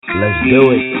Let's do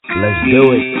it. Let's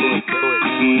do it.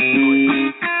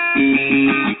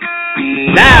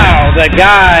 Now, the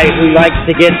guy who likes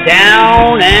to get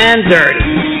down and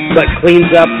dirty, but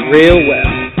cleans up real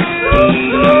well.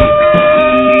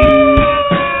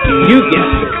 You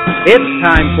guessed it. It's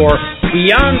time for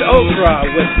Beyond Ultra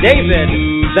with David,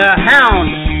 the Hound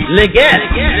Liggett.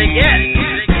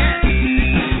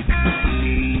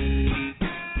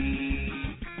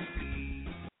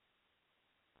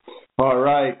 All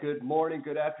right, good morning,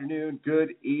 good afternoon,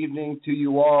 good evening to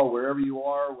you all, wherever you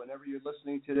are, whenever you're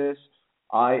listening to this.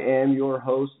 I am your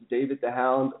host, David the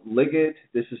Hound Liggett.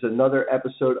 This is another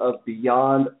episode of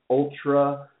Beyond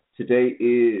Ultra. Today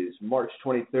is March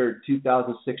 23rd,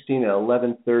 2016 at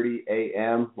 11:30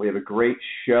 a.m. We have a great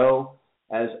show.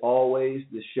 As always,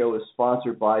 this show is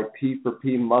sponsored by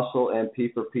P4P Muscle and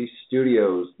P4P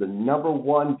Studios, the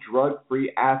 #1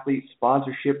 drug-free athlete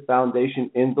sponsorship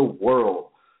foundation in the world.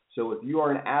 So if you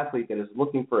are an athlete that is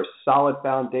looking for a solid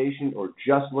foundation or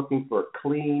just looking for a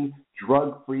clean,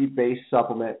 drug-free based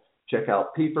supplement, check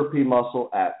out P4P Muscle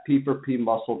at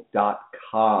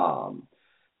p4pmuscle.com.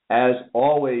 As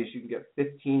always, you can get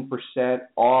 15%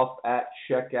 off at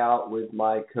checkout with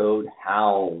my code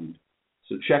HOUND.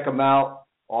 So check them out.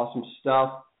 Awesome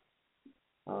stuff.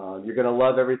 You're going to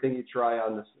love everything you try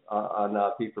on this on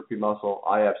P4P Muscle.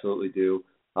 I absolutely do.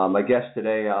 My guest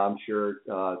today, I'm sure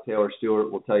Taylor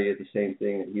Stewart will tell you the same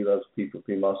thing, that he loves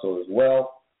P4P Muscle as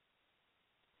well.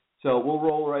 So we'll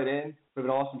roll right in. We have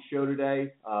an awesome show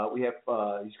today. We have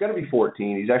he's going to be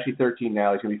 14. He's actually 13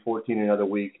 now. He's going to be 14 in another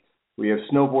week. We have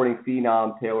snowboarding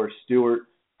phenom Taylor Stewart.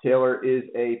 Taylor is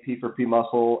a P4P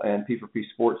Muscle and P4P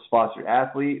Sports sponsored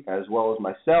athlete, as well as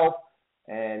myself,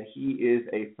 and he is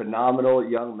a phenomenal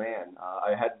young man.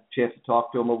 I had a chance to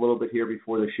talk to him a little bit here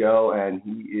before the show, and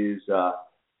he is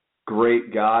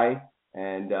great guy,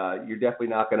 and you're definitely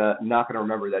not gonna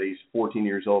remember that he's 14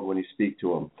 years old when you speak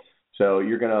to him. So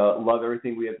you're gonna love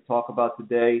everything we have to talk about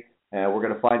today, and we're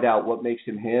gonna find out what makes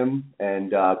him him,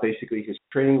 and basically his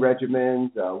training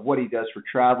regimens, what he does for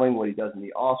traveling, what he does in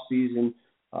the off season,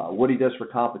 what he does for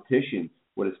competition,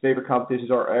 what his favorite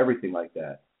competitions are, everything like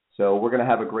that. So we're gonna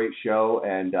have a great show,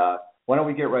 and why don't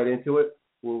we get right into it?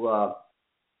 We'll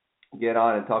get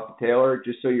on and talk to Taylor.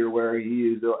 Just so you're aware, he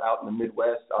is out in the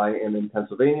Midwest. I am in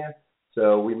Pennsylvania,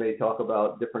 so we may talk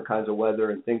about different kinds of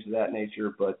weather and things of that nature,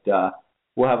 but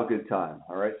we'll have a good time.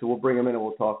 All right, so we'll bring him in and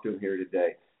we'll talk to him here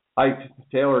today. Hi,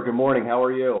 Taylor. Good morning. How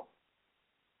are you?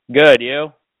 Good.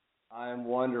 You? I'm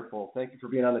wonderful. Thank you for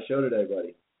being on the show today,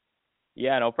 buddy.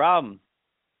 Yeah, no problem.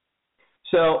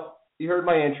 So you heard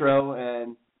my intro,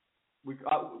 and we've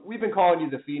been calling you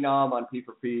the Phenom on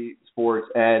P4P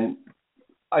Sports, and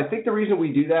I think the reason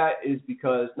we do that is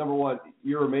because, number one,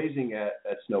 you're amazing at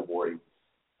snowboarding,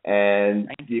 and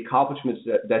the accomplishments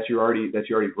that you're already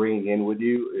bringing in with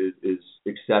you is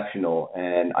exceptional.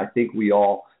 And I think we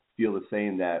all feel the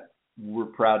same, that we're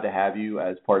proud to have you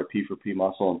as part of P4P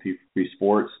Muscle and P4P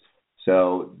Sports.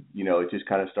 So, it just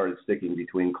kind of started sticking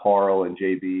between Carl and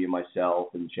JB and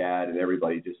myself and Chad and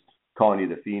everybody, just calling you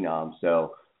the Phenom.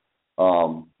 So,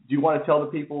 do you want to tell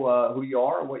the people who you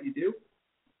are and what you do?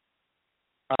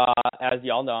 As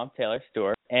y'all know, I'm Taylor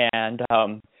Stewart, and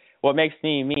what makes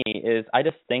me me is I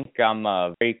just think I'm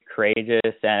a very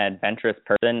courageous and adventurous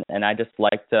person, and I just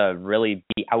like to really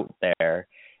be out there,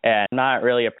 and I'm not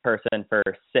really a person for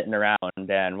sitting around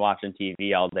and watching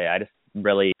TV all day. I just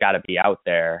really got to be out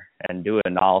there and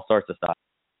doing all sorts of stuff.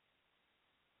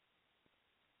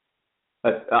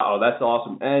 That's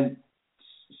awesome. And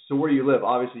so where you live,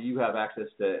 obviously you have access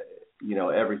to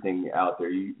everything out there.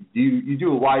 You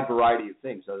do a wide variety of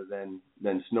things other than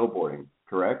snowboarding,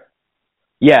 correct?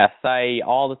 Yes,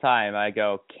 all the time. I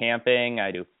go camping, I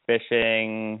do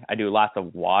fishing, I do lots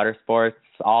of water sports,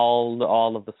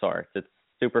 all of the sorts. It's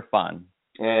super fun.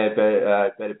 And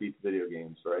I bet it beats video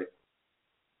games, right?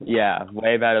 Yeah,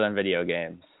 way better than video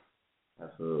games.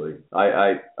 Absolutely.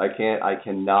 I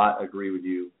cannot agree with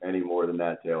you any more than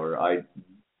that, Taylor.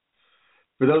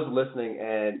 For those listening,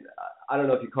 and I don't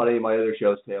know if you caught any of my other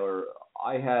shows, Taylor,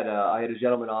 I had a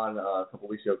gentleman on a couple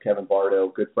weeks ago, Kevin Bardo,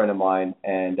 good friend of mine,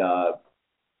 and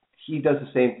he does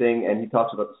the same thing, and he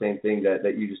talks about the same thing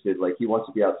that you just did. Like, he wants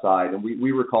to be outside, and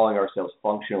we were calling ourselves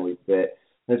functionally fit.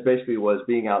 And this basically was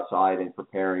being outside and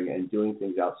preparing and doing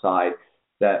things outside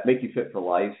that make you fit for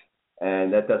life.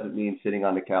 And that doesn't mean sitting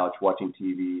on the couch watching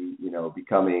TV,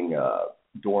 becoming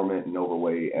dormant and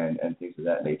overweight and things of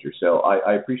that nature. So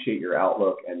I appreciate your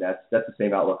outlook, and that's the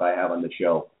same outlook I have on the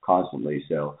show constantly.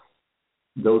 So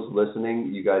those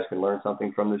listening, you guys can learn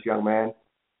something from this young man.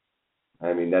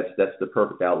 I mean, that's the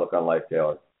perfect outlook on life,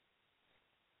 Taylor.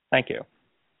 Thank you.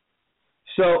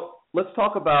 So let's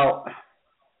talk about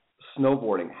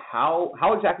snowboarding. How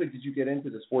exactly did you get into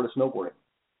the sport of snowboarding?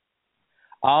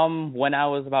 When I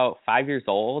was about 5 years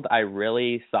old, I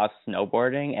really saw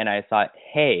snowboarding and I thought,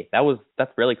 hey,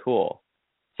 that's really cool.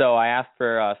 So I asked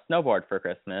for a snowboard for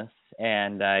Christmas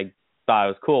and I thought it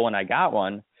was cool when I got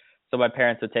one. So my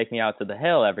parents would take me out to the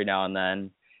hill every now and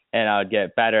I would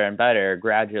get better and better,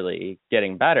 gradually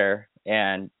getting better.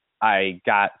 And I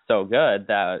got so good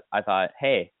that I thought,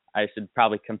 hey, I should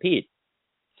probably compete.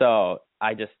 So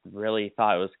I just really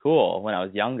thought it was cool when I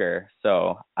was younger.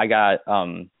 So I got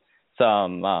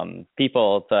some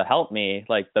people to help me,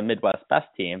 like the Midwest Best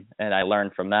team, and I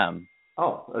learned from them.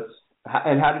 Oh,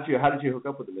 and how did you hook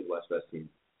up with the Midwest Best team?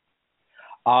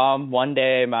 One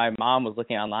day my mom was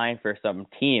looking online for some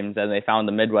teams and they found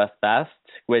the Midwest Best,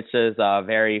 which is a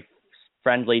very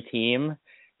friendly team,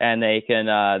 and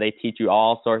they teach you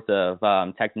all sorts of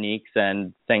techniques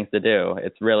and things to do.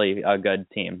 It's really a good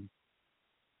team.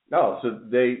 Oh,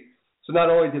 so not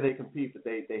only do they compete, but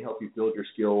they help you build your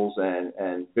skills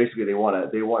and basically they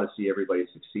want to see everybody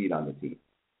succeed on the team.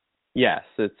 Yes,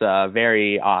 it's a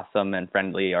very awesome and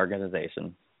friendly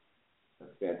organization.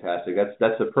 That's fantastic.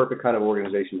 That's the perfect kind of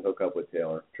organization to hook up with,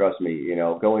 Taylor. Trust me,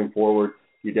 going forward,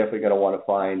 you're definitely going to want to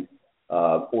find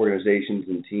organizations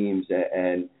and teams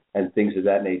and things of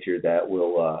that nature that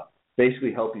will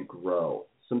basically help you grow.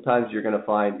 Sometimes you're going to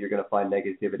find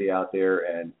negativity out there,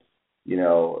 and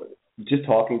just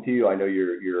talking to you, I know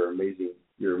you're amazing.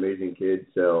 You're an amazing kid,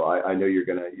 so I know you're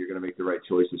gonna make the right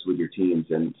choices with your teams,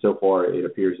 and so far it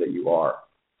appears that you are.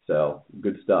 So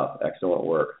good stuff. Excellent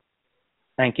work.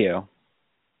 Thank you.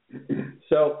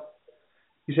 So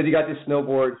you said you got this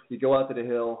snowboard. You go out to the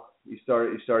hill. You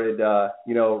started. I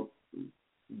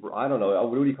don't know.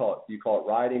 What do you call it? Do you call it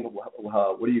riding?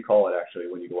 What do you call it actually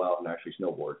when you go out and actually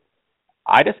snowboard?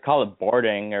 I just call it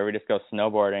boarding, or we just go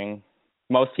snowboarding.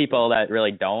 Most people that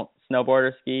really don't snowboard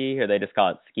or ski, or they just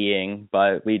call it skiing,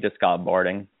 but we just call it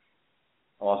boarding.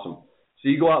 Awesome. So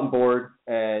you go out and board,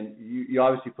 and you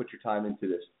obviously put your time into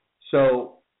this.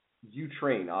 So you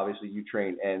train,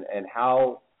 and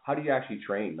how do you actually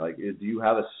train? Like, do you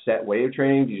have a set way of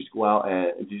training? Do you just go out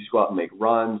and make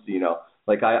runs?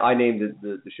 Like I named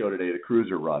the show today the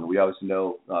Cruiser Run. We obviously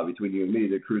know between you and me,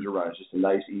 the Cruiser Run is just a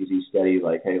nice, easy, steady,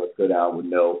 like, hey, let's go down with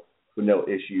no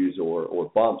issues or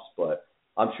bumps. But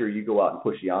I'm sure you go out and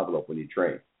push the envelope when you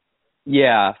train.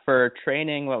 Yeah, for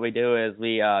training, what we do is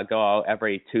we go out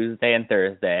every Tuesday and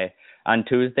Thursday. On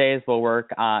Tuesdays, we'll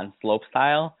work on slope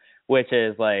style, which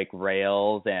is like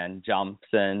rails and jumps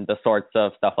and the sorts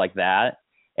of stuff like that.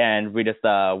 And we just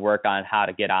work on how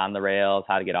to get on the rails,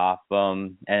 how to get off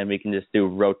them, and we can just do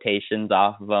rotations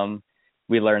off of them.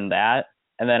 We learn that.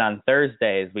 And then on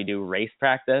Thursdays, we do race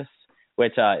practice,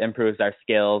 which improves our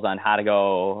skills on how to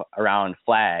go around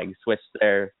flags, which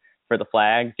for the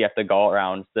flags, you have to go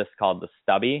around this called the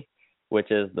stubby, which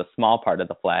is the small part of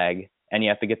the flag, and you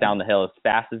have to get down the hill as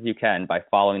fast as you can by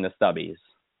following the stubbies.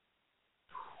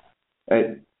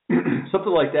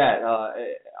 Something like that.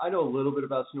 I know a little bit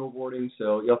about snowboarding,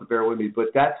 so you have to bear with me, but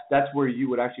that's where you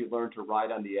would actually learn to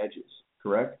ride on the edges,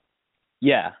 correct?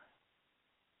 Yeah.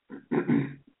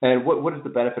 And what is the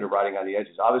benefit of riding on the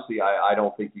edges? Obviously, I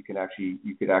don't think you could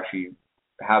actually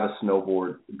have a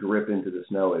snowboard grip into the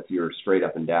snow if you're straight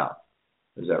up and down.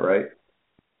 Is that right?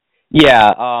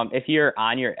 Yeah. If you're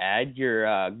on your edge,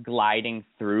 you're gliding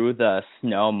through the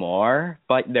snow more,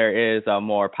 but there is a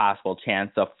more possible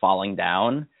chance of falling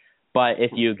down. But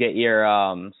if you get your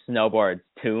snowboards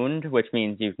tuned, which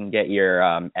means you can get your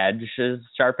edges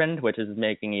sharpened, which is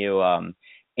making you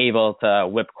able to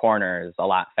whip corners a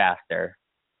lot faster.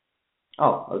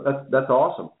 Oh, that's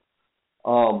awesome.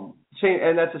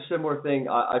 And that's a similar thing.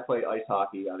 I play ice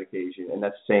hockey on occasion, and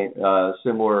that's the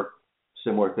similar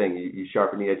thing. You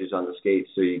sharpen the edges on the skates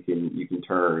so you can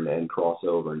turn and cross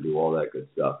over and do all that good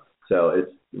stuff. So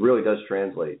it really does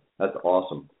translate. That's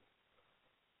awesome.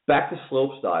 Back to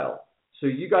slope style. So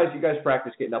you guys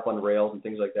practice getting up on the rails and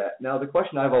things like that. Now the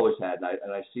question I've always had,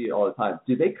 and I see it all the time,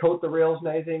 do they coat the rails and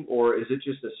anything, or is it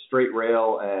just a straight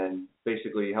rail and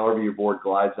basically however your board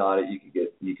glides on it,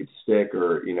 you could stick,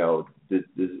 or is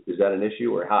that an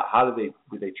issue, or how do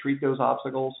they treat those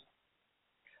obstacles?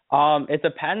 It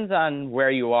depends on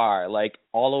where you are. Like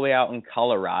all the way out in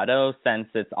Colorado, since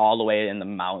it's all the way in the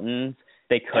mountains,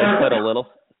 they could put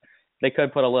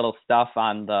a little stuff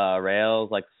on the rails,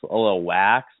 like a little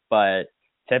wax, but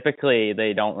typically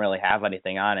they don't really have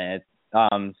anything on it.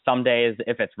 Some days,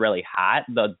 if it's really hot,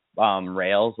 the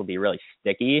rails will be really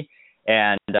sticky,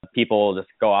 and people will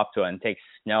just go up to it and take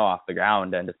snow off the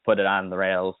ground and just put it on the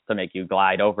rails to make you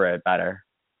glide over it better.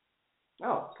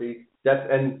 Oh, see,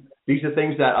 and these are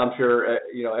things that I'm sure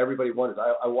everybody wonders.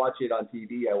 I watch it on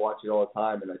TV. I watch it all the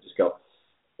time, and I just go,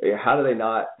 how do they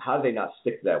not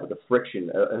stick to that with the friction?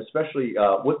 Especially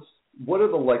what are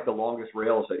the longest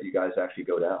rails that you guys actually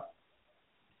go down?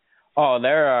 Oh,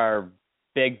 there are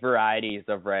big varieties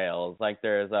of rails. Like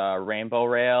there's a rainbow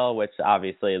rail, which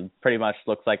obviously pretty much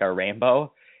looks like a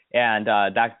rainbow, and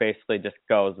that basically just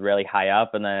goes really high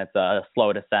up, and then it's a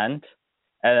slow descent.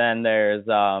 And then there's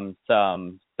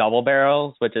some double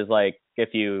barrels, which is like, if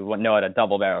you know what a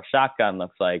double barrel shotgun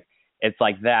looks like, it's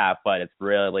like that, but it's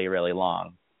really, really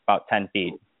long, about 10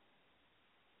 feet.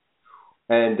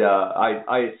 And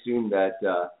I assume that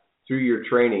through your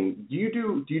training, do you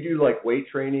do like weight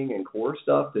training and core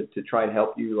stuff to try and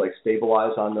help you like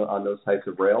stabilize on those types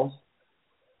of rails?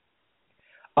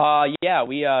 Yeah,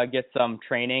 we get some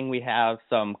training. We have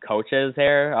some coaches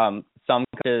here. Some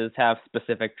coaches have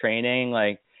specific training.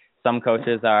 Like some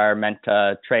coaches are meant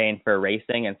to train for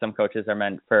racing, and some coaches are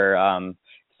meant for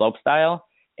slope style.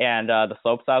 And the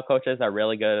slope style coaches are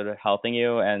really good at helping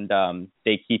you, and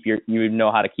they you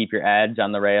know how to keep your edge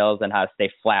on the rails and how to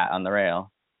stay flat on the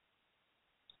rail.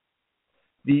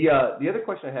 The other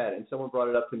question I had, and someone brought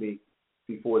it up to me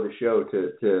before the show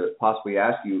to possibly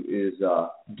ask you, is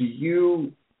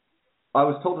I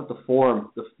was told that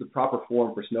the proper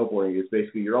form for snowboarding is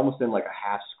basically you're almost in like a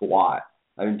half squat.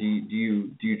 I mean, do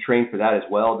you train for that as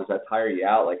well? Does that tire you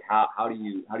out? Like how do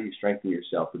you strengthen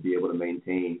yourself to be able to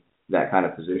maintain that kind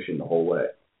of position the whole way?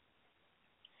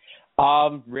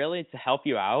 Really, to help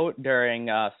you out during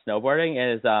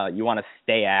snowboarding is you want to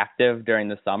stay active during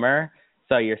the summer,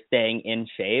 so you're staying in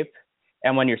shape.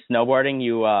 And when you're snowboarding,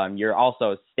 you're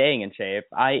also staying in shape.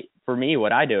 For me,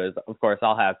 what I do is, of course,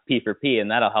 I'll have P4P, and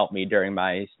that'll help me during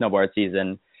my snowboard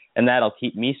season, and that'll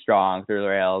keep me strong through the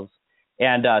rails.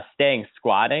 And staying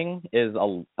squatting is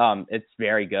it's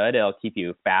very good. It'll keep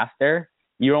you faster.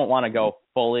 You don't want to go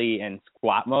fully in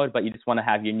squat mode, but you just want to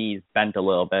have your knees bent a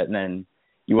little bit, and then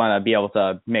you want to be able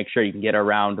to make sure you can get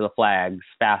around the flags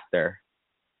faster.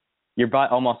 Your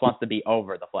butt almost wants to be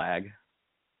over the flag.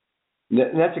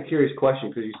 And that's a curious question,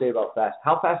 because you say about fast.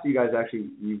 How fast do you guys actually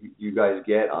you guys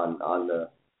get on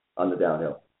the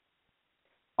downhill?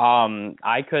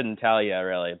 I couldn't tell you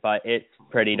really, but it's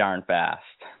pretty darn fast.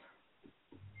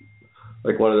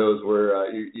 Like one of those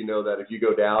where you know that if you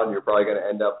go down, you're probably going to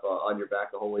end up on your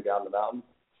back the whole way down the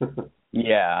mountain.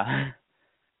 Yeah,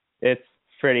 it's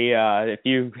pretty. If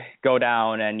you go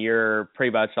down and you're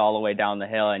pretty much all the way down the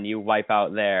hill and you wipe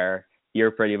out there,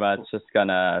 you're pretty much just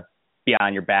gonna be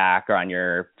on your back or on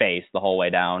your face the whole way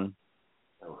down.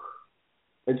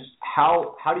 It's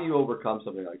how do you overcome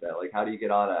something like that? Like how do you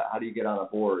get on a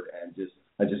board and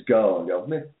just go,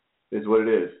 man, is what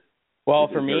it is. Well,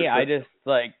 for me,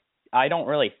 I don't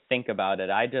really think about it.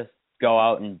 I just go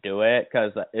out and do it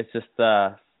because it's just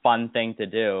a fun thing to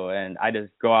do, and I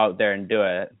just go out there and do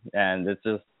it, and it's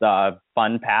just a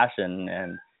fun passion,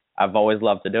 and I've always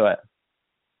loved to do it.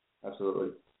 Absolutely.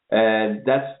 And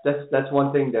that's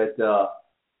one thing that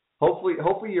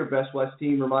hopefully your Best West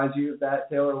team reminds you of that,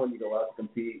 Taylor, when you go out to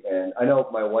compete. And I know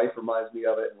my wife reminds me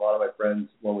of it, and a lot of my friends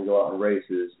when we go out and race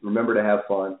is remember to have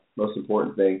fun, most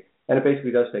important thing. And it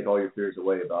basically does take all your fears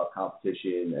away about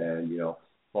competition and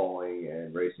falling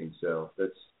and racing. So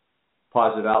that's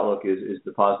positive outlook is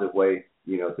the positive way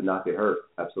to not get hurt.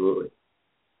 Absolutely.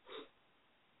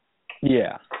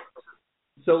 Yeah.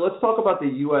 So let's talk about the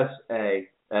USA.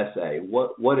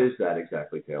 What is that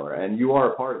exactly, Taylor? And you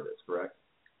are a part of this, correct?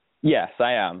 Yes,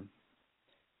 I am.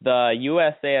 The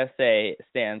USASA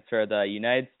stands for the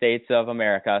United States of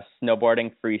America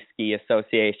Snowboarding Free Ski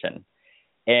Association.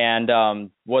 And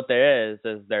what there is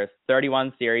there's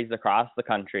 31 series across the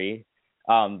country.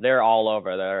 They're all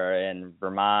over. They're in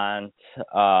Vermont,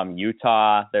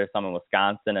 Utah. There's some in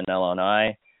Wisconsin and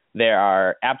Illinois. They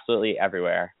are absolutely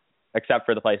everywhere, except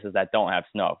for the places that don't have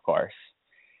snow, of course.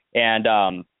 And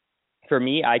for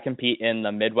me, I compete in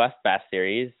the Midwest Best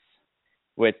Series,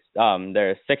 which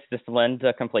there's 6 disciplines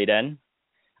to complete in.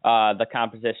 The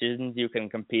competitions you can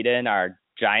compete in are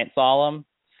giant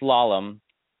slalom,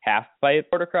 half pipe,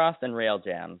 motocross, and rail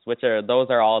jams, those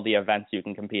are all the events you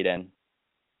can compete in.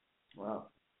 Wow.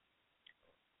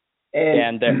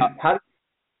 And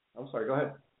I'm sorry, go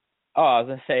ahead. Oh, I was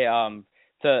gonna say,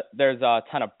 there's a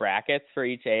ton of brackets for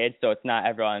each age, so it's not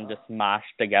everyone just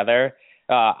moshed together.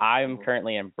 I'm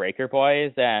currently in Breaker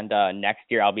Boys, and next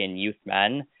year I'll be in Youth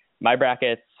Men. My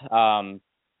bracket's 12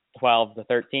 to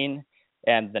 13,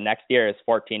 and the next year is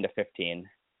 14 to 15.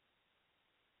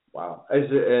 Wow.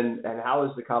 And how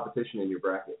is the competition in your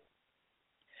bracket?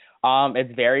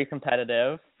 It's very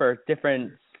competitive for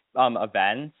different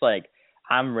events. Like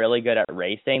I'm really good at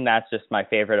racing. That's just my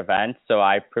favorite event. So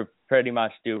I pretty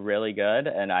much do really good,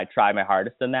 and I try my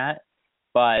hardest in that.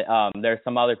 But there's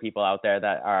some other people out there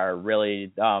that are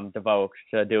really devoted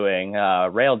to doing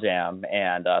rail jam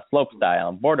and slope style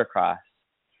and border cross,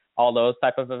 all those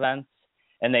type of events,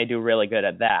 and they do really good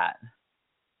at that.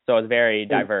 So it's very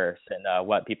diverse in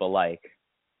what people like.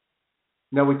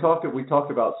 Now we talked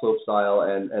about slope style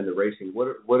and the racing. What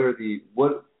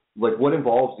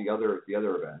involves the other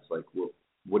events? Like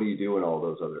what do you do in all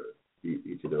those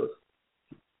each of those?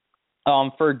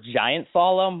 For giant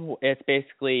slalom, it's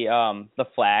basically the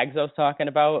flags I was talking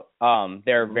about.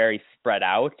 They're very spread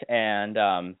out,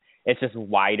 and it's just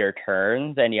wider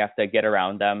turns, and you have to get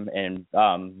around them in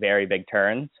very big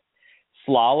turns.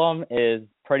 Slalom is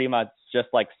pretty much just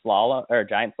like slalom or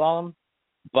giant slalom,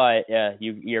 but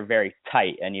you're very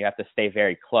tight, and you have to stay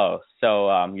very close. So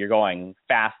you're going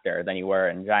faster than you were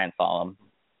in giant slalom.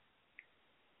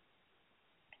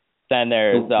 Then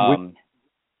there's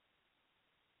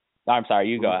I'm sorry,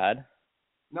 you go ahead.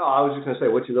 No, I was just going to say,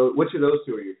 which of those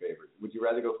two are your favorites? Would you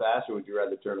rather go fast or would you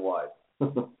rather turn wide?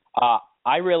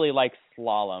 I really like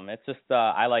slalom. It's just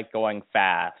I like going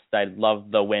fast. I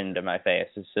love the wind in my face.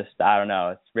 It's just, I don't know,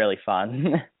 it's really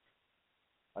fun.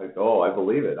 I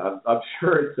believe it. I'm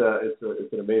sure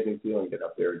it's an amazing feeling to get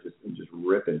up there and just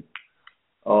ripping.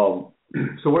 So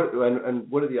what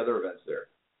are the other events there?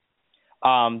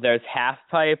 There's half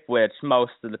pipe, which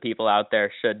most of the people out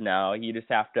there should know. You just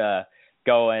have to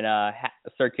go in a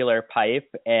circular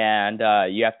pipe, and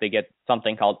you have to get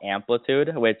something called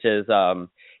amplitude, which is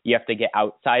you have to get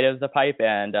outside of the pipe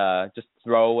and just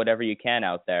throw whatever you can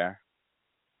out there.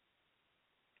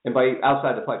 And by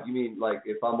outside the pipe, you mean like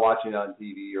if I'm watching it on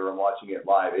TV or I'm watching it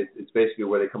live, it's basically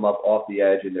where they come up off the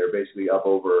edge and they're basically up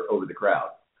over the crowd,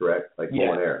 correct? Like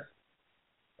pulling air.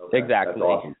 Okay. Exactly.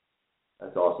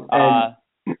 That's awesome. And,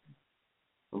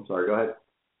 I'm sorry, go ahead.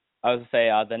 I was going to say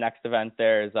the next event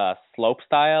there's slope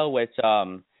style, which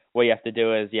what you have to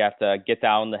do is you have to get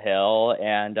down the hill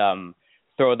and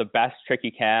throw the best trick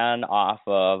you can off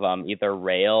of either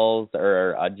rails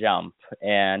or a jump.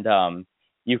 And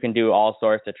you can do all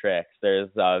sorts of tricks. There's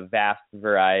a vast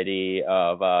variety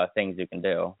of things you can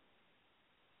do.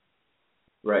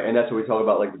 Right, and that's what we talk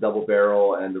about, like the double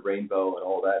barrel and the rainbow and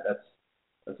all that.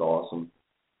 That's awesome.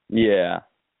 Yeah.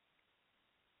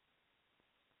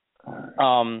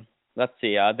 Let's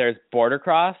see. There's border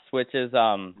cross, which is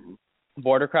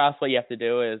border cross. What you have to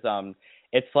do is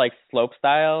it's like slope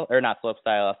style, or not slope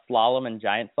style, slalom and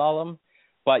giant slalom,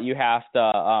 but you have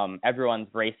to everyone's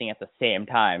racing at the same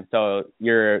time. So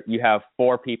you have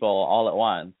 4 people all at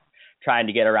once trying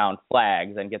to get around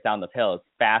flags and get down the hill as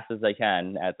fast as they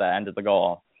can at the end of the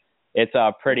goal. It's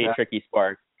a pretty tricky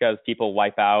sport because people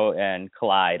wipe out and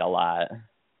collide a lot.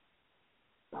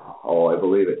 Oh, I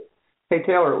believe it. Hey,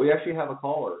 Taylor, we actually have a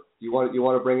caller. You want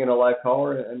to bring in a live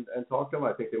caller and talk to them?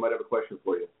 I think they might have a question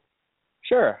for you.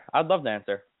 Sure, I'd love to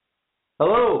answer.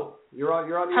 Hello, you're on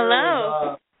the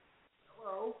Hello. air.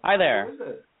 Hello. Hi there. Who is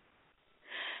it?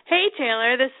 Hey,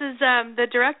 Taylor. This is the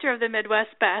director of the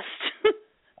Midwest Best.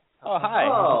 Oh, hi.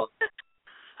 Oh.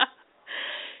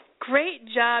 Great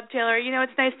job, Taylor. You know,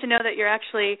 it's nice to know that you're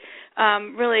actually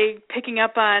really picking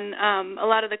up on a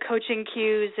lot of the coaching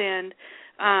cues and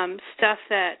stuff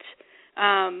that,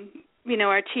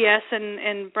 our TS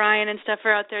and Brian and stuff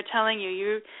are out there telling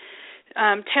you.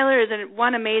 Taylor is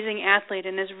one amazing athlete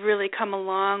and has really come a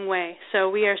long way. So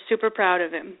we are super proud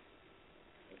of him.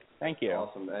 Thank you.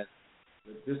 Awesome, man.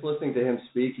 Just listening to him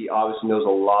speak, he obviously knows a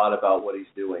lot about what he's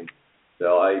doing.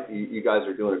 So you guys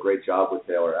are doing a great job with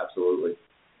Taylor, absolutely.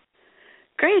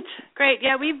 Great.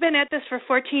 Yeah, we've been at this for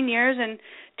 14 years, and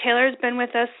Taylor's been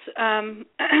with us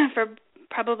for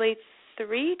probably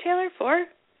 3, Taylor, 4?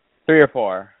 3 or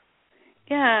 4.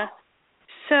 Yeah.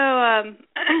 So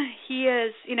he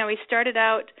is, he started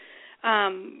out,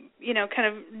 kind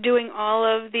of doing all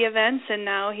of the events, and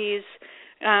now he's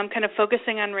kind of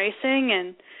focusing on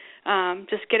racing and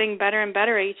just getting better and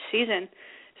better each season.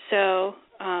 So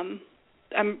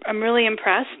I'm really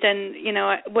impressed, and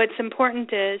what's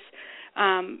important is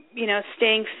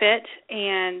staying fit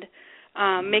and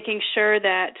making sure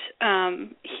that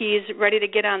he's ready to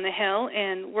get on the hill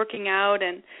and working out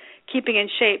and keeping in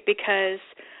shape, because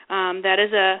that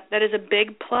is a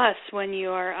big plus when you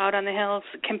are out on the hills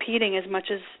competing as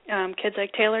much as kids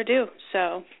like Taylor do.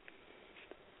 So.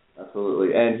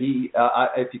 Absolutely, and he,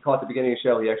 if you caught the beginning of the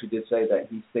show, he actually did say that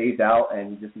he stays out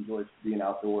and he just enjoys being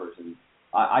outdoors, and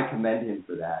I commend him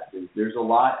for that. There's a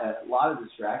lot of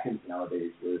distractions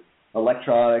nowadays with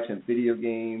electronics and video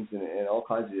games and all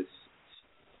kinds of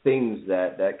things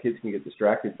that kids can get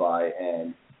distracted by,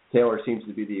 and Taylor seems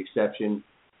to be the exception.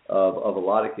 of a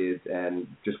lot of kids and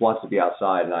just wants to be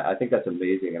outside. And I think that's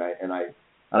amazing. And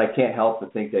I can't help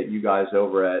but think that you guys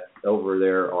over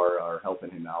there are helping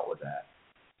him out with that.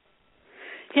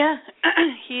 Yeah,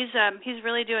 he's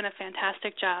really doing a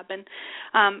fantastic job, and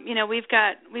we've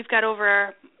got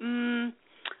over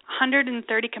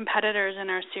 130 competitors in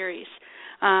our series.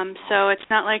 So it's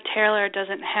not like Taylor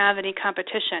doesn't have any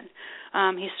competition.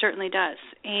 He certainly does,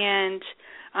 and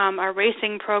our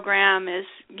racing program is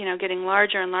getting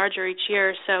larger and larger each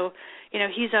year. So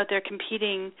he's out there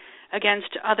competing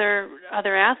against other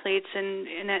athletes,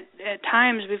 and at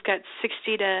times we've got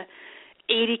 60 to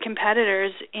 80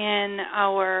 competitors in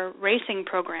our racing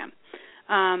program.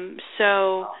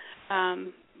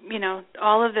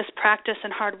 All of this practice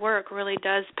and hard work really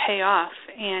does pay off,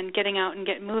 and getting out and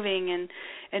get moving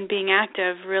and being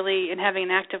active really, and having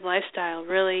an active lifestyle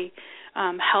really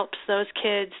helps those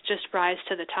kids just rise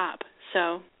to the top.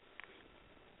 So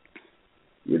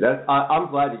yeah, I'm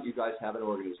glad that you guys have an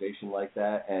organization like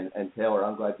that, and Taylor,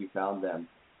 I'm glad you found them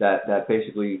that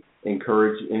basically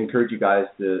encourage you guys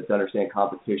to understand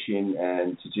competition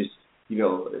and to just,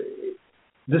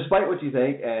 despite what you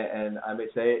think, and I may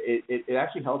say it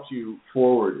actually helps you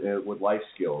forward with life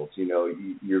skills.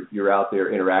 You're out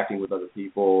there interacting with other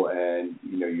people, and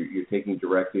you're taking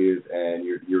directive, and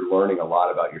you're learning a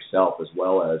lot about yourself as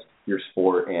well as your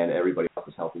sport, and everybody else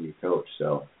is helping you coach.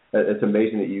 So it's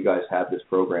amazing that you guys have this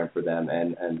program for them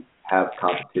and have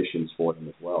competitions for them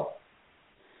as well.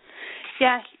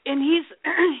 Yeah, and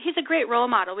he's a great role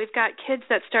model. We've got kids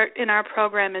that start in our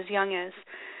program as young as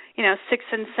 6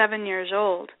 and 7 years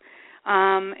old,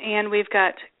 and we've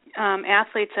got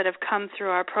athletes that have come through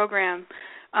our program,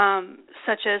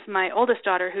 such as my oldest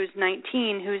daughter, who's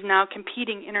 19, who's now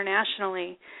competing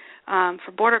internationally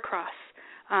for border cross,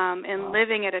 and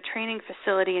living at a training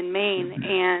facility in Maine.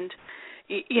 And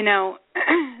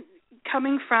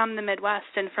coming from the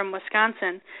Midwest and from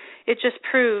Wisconsin, it just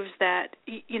proves that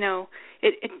you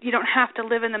don't have to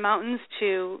live in the mountains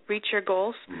to reach your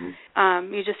goals.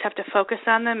 You just have to focus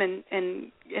on them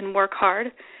and work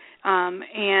hard.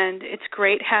 And it's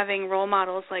great having role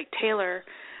models like Taylor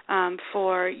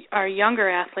for our younger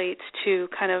athletes to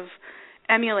kind of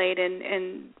emulate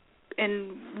and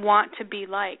want to be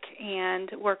like,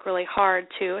 and work really hard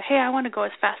to, hey, I want to go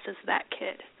as fast as that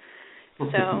kid.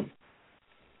 So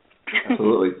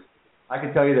absolutely. I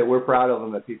can tell you that we're proud of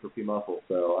him at P4P Muffle.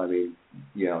 So, I mean,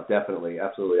 definitely,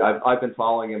 absolutely. I've been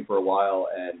following him for a while,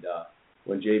 and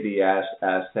when JB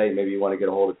asked, hey, maybe you want to get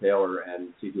a hold of Taylor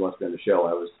and see if he wants to be on the show,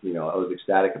 I was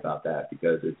ecstatic about that,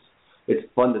 because it's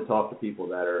fun to talk to people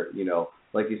that are,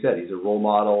 like you said, he's a role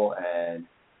model. And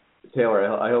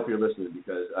Taylor, I hope you're listening,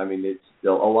 because I mean, it's a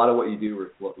lot of what you do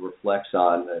reflects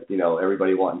on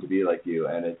everybody wanting to be like you,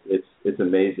 and it's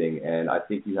amazing. And I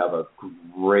think you have a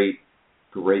great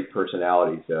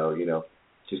personality. So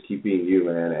just keep being you,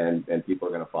 man, and people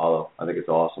are going to follow. I think it's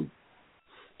awesome.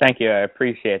 Thank you. I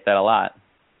appreciate that a lot.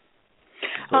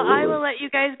 Well, I will let you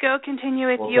guys go continue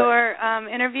with your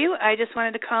interview. I just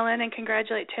wanted to call in and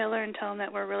congratulate Taylor and tell him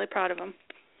that we're really proud of him.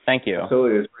 Thank you.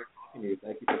 Absolutely. It was great talking to you.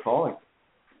 Thank you for calling.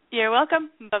 You're welcome.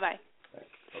 Bye-bye. Thanks.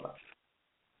 Bye-bye.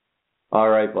 All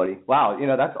right, buddy. Wow,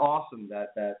 that's awesome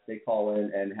that they call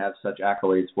in and have such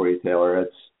accolades for you, Taylor.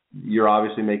 You're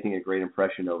obviously making a great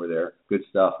impression over there. Good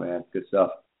stuff, man. Good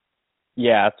stuff.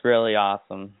 Yeah, it's really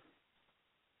awesome.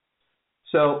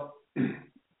 So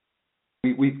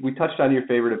we touched on your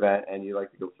favorite event, and you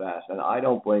like to go fast, and I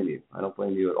don't blame you. I don't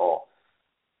blame you at all.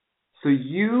 So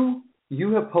you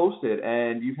have posted,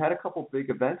 and you've had a couple big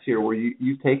events here where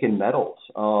you've taken medals.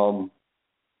 Do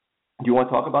you want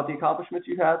to talk about the accomplishments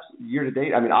you have year to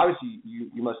date? I mean, obviously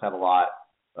you must have a lot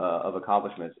of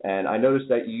accomplishments, and I noticed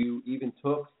that you even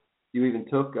took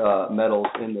medals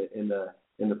in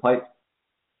the pipe.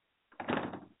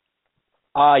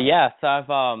 Yes,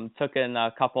 I've taken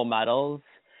a couple medals.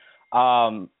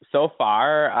 So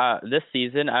far this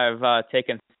season, I've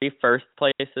taken 3 first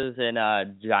places in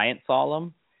giant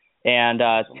slalom and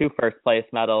 2 first place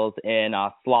medals in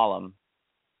slalom.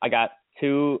 I got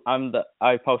 2.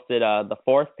 I posted the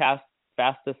 4th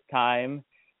fastest time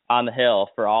on the hill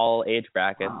for all age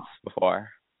brackets before.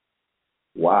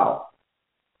 Wow.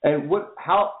 And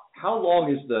how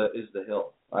long is the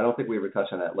hill? I don't think we ever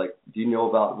touched on that. Like, do you know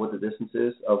about what the distance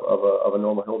is of a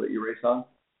normal hill that you race on?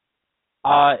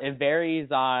 It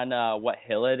varies on what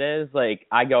hill it is. Like,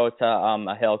 I go to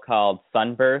a hill called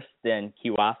Sunburst in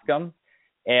Kewaskum,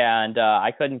 and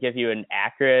I couldn't give you an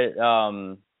accurate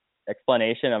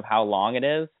explanation of how long it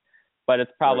is, but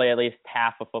it's probably at least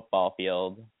half a football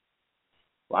field.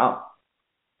 Wow.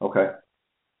 Okay.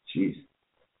 Jeez.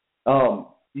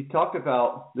 You talked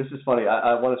about, this is funny.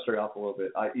 I want to start off a little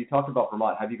bit. You talked about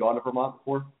Vermont. Have you gone to Vermont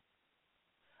before?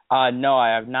 No, I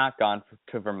have not gone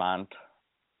to Vermont.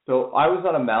 So I was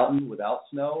on a mountain without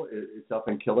snow. It's up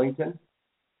in Killington,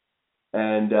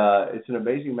 and it's an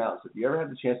amazing mountain. So if you ever have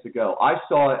the chance to go, I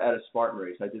saw it at a Spartan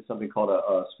race. I did something called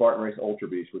a Spartan Race Ultra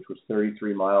Beach, which was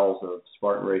 33 miles of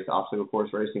Spartan Race obstacle course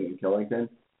racing in Killington.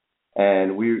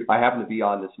 And I happened to be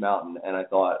on this mountain, and I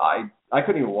thought I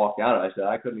couldn't even walk down it. I said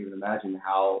I couldn't even imagine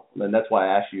how, and that's why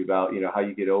I asked you about how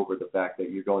you get over the fact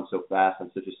that you're going so fast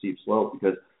on such a steep slope,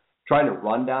 because trying to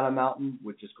run down a mountain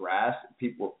with just grass,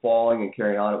 people were falling and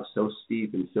carrying on. It was so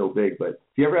steep and so big. But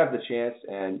if you ever have the chance,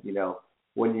 and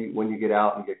when you get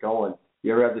out and get going, if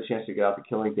you ever have the chance to get out to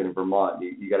Killington in Vermont,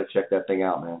 you got to check that thing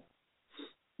out, man.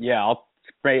 Yeah, I'll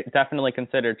definitely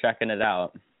consider checking it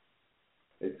out.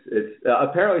 It's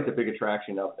apparently it's a big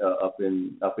attraction up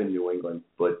in New England,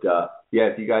 but yeah,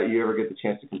 if you ever get the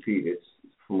chance to compete, it's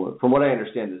from what I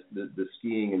understand, the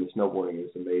skiing and the snowboarding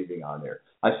is amazing on there.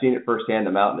 I've seen it firsthand,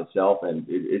 the mountain itself, and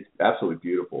it's absolutely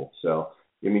beautiful. So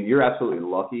I mean, you're absolutely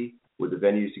lucky with the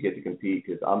venues to get to compete,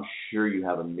 because I'm sure you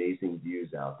have amazing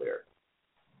views out there.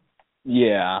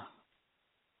 Yeah,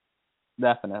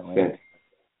 definitely.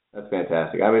 That's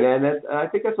fantastic. I mean, and I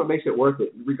think that's what makes it worth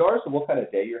it. Regardless of what kind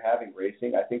of day you're having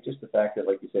racing, I think just the fact that,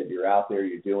 like you said, you're out there,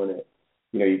 you're doing it,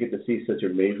 you get to see such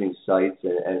amazing sights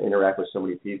and interact with so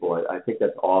many people. I think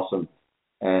that's awesome.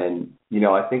 And,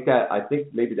 I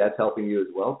think maybe that's helping you as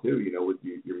well, too, with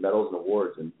your medals and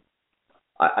awards. And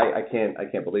I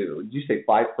can't believe it. Did you say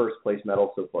 5 first-place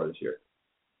medals so far this year?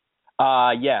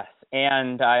 Yes.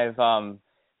 And I've,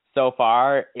 so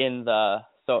far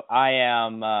I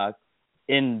am,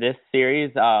 in this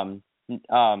series, in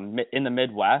the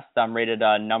Midwest, I'm rated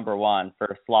number 1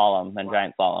 for slalom and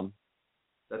giant slalom.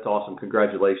 That's awesome.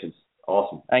 Congratulations.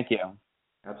 Awesome. Thank you.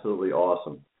 Absolutely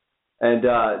awesome. And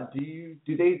do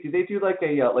they do like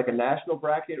a national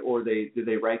bracket, or do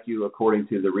they rank you according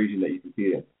to the region that you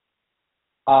compete in?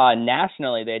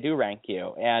 Nationally, they do rank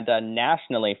you, and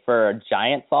nationally for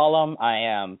giant slalom, I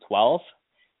am 12th,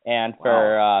 and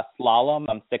for slalom,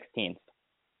 I'm 16th.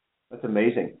 That's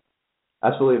amazing.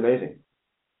 Absolutely amazing.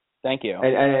 Thank you.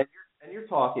 And you're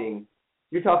talking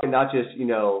not just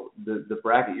the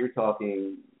bracket. You're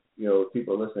talking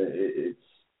people listening. It's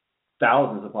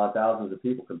thousands upon thousands of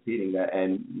people competing that,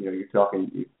 and you're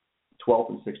talking 12th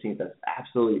and 16th. That's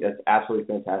absolutely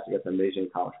fantastic. That's an amazing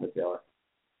accomplishment, Taylor.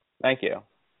 Thank you.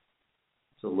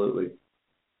 Absolutely.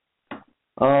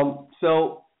 So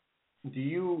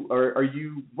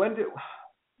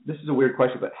this is a weird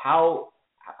question, but how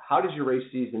does your race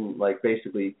season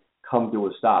basically come to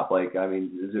a stop? I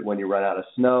mean, is it when you run out of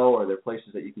snow? Are there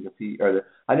places that you can compete?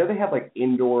 I know they have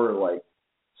indoor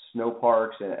snow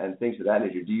parks and things of that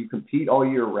nature. Do you compete all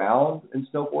year round in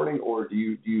snowboarding, or do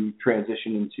you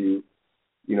transition into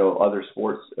other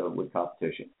sports with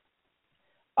competition?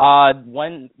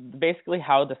 When basically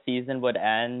how the season would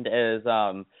end is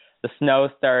the snow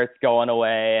starts going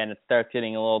away and it starts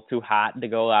getting a little too hot to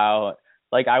go out.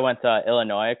 I went to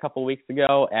Illinois a couple weeks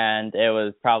ago, and it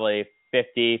was probably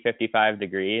 50, 55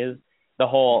 degrees. The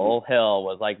whole hill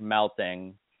was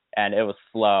melting, and it was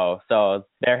slow. So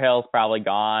their hill's probably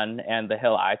gone, and the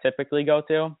hill I typically go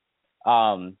to,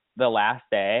 the last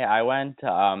day I went,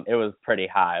 it was pretty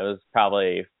high. It was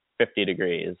probably 50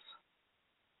 degrees.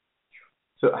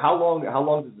 So how long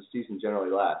does the season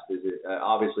generally last? Is it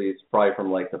obviously it's probably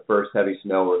from the first heavy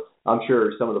snow, or I'm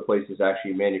sure some of the places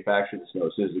actually manufacture the snow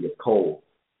as soon as it gets cold.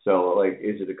 So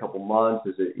is it a couple months?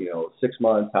 Is it 6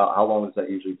 months? How long does that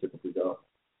usually typically go?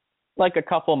 A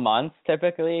couple months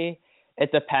typically.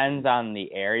 It depends on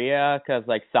the area, because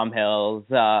some hills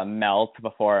melt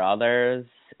before others,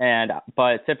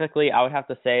 but typically I would have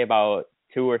to say about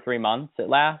 2 or 3 months it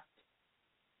lasts.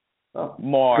 Oh,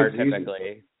 more typically.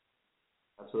 Season.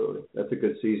 Absolutely, that's a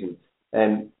good season,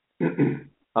 and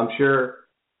I'm sure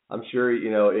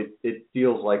it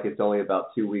feels like it's only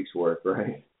about 2 weeks worth,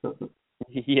 right?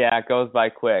 Yeah, it goes by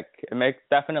quick. It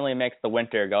definitely makes the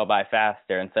winter go by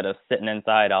faster instead of sitting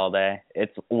inside all day.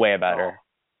 It's way better. Oh.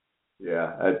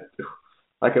 Yeah,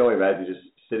 I can only imagine just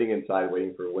sitting inside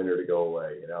waiting for winter to go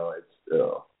away.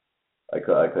 I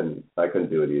couldn't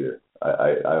do it either.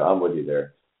 I'm with you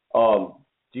there.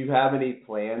 Do you have any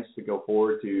plans to go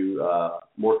forward to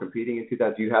more competing in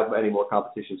 2000? Do you have any more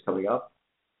competitions coming up?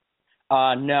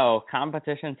 No,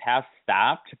 competitions have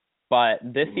stopped, but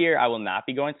this year I will not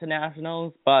be going to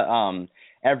nationals. But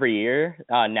every year,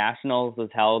 nationals is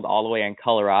held all the way in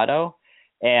Colorado,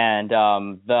 and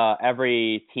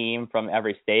every team from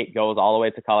every state goes all the way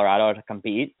to Colorado to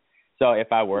compete. So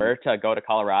if I were to go to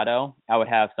Colorado, I would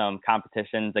have some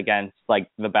competitions against like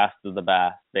the best of the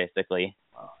best, basically.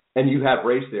 And you have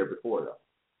raced there before,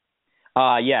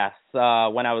 though? Yes,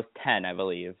 when I was 10, I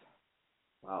believe.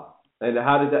 Wow. And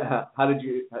how did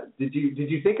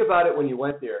you think about it when you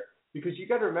went there? Because you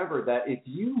got to remember that if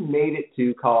you made it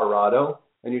to Colorado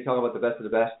and you're talking about the best of the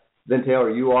best, then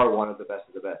Taylor, you are one of the best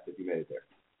of the best if you made it there.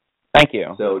 Thank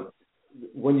you. So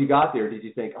when you got there, did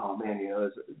you think, oh man,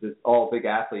 there's all big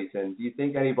athletes, and do you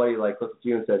think anybody like looked at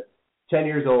you and said, 10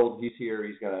 years old, he's here,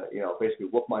 he's gonna, basically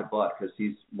whoop my butt because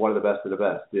he's one of the best of the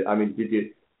best? Did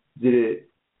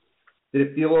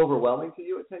it feel overwhelming to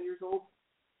you at 10 years old?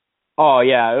 Oh,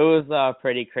 yeah, it was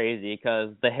pretty crazy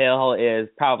because the hill is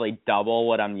probably double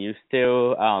what I'm used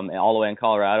to all the way in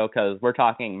Colorado because we're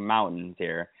talking mountains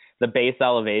here. The base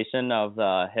elevation of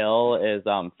the hill is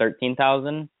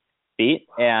 13,000 feet,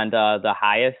 and the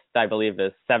highest, I believe,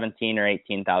 is 17 or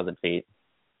 18,000 feet.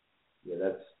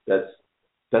 Yeah,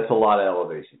 that's a lot of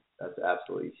elevation. That's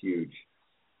absolutely huge.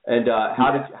 And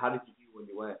how did you do when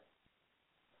you went?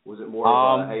 Was it more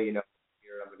of hey, here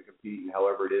I'm going to compete, and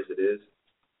however it is?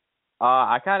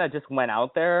 I kind of just went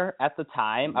out there. At the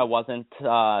time, I wasn't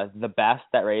the best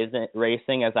at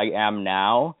racing as I am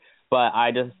now, but I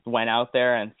just went out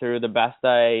there and threw the best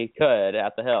I could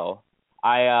at the hill.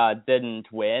 I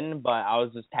didn't win, but I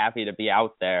was just happy to be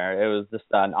out there. It was just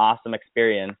an awesome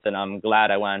experience, and I'm glad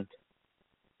I went.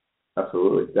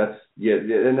 Absolutely.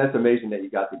 And that's amazing that you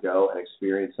got to go and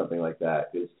experience something like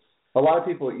that. Because a lot of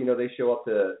people, they show up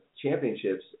to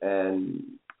championships, and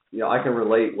I can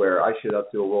relate where I showed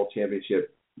up to a world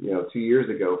championship, 2 years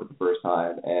ago for the first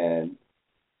time, and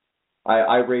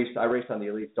I raced on the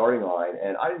elite starting line,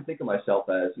 and I didn't think of myself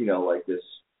as, like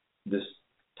this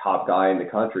top guy in the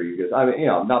country, because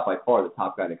I'm not by far the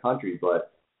top guy in the country,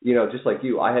 but just like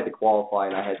you, I had to qualify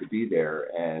and I had to be there,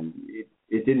 and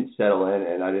it didn't settle in,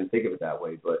 and I didn't think of it that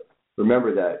way. But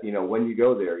remember that when you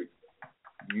go there,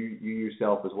 you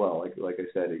yourself as well, like I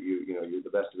said, you're the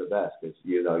best of the best. It's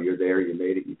you're there, you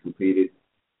made it, you competed,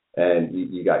 and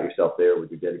you got yourself there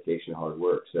with your dedication and hard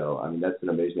work. So that's an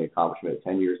amazing accomplishment at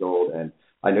 10 years old, and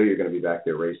I know you're going to be back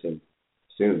there racing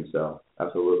soon. So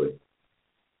absolutely.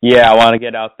 Yeah, I want to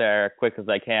get out there as quick as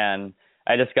I can.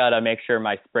 I just got to make sure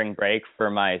my spring break for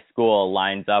my school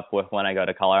lines up with when I go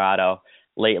to Colorado.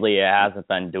 Lately, it hasn't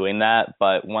been doing that,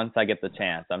 but once I get the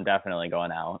chance, I'm definitely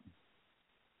going out.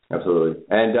 Absolutely.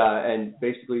 And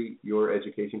basically, your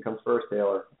education comes first,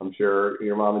 Taylor. I'm sure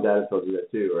your mom and dad have told you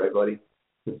that too, right, buddy?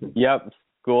 Yep,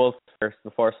 school's first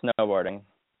before snowboarding.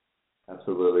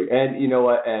 Absolutely. And you know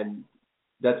what? And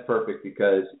that's perfect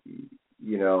because,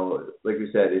 like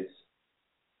you said,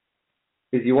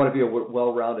 if you want to be a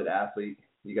well-rounded athlete,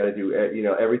 you got to do,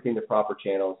 everything the proper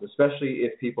channels, especially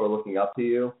if people are looking up to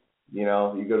you. You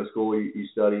go to school, you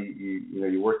study,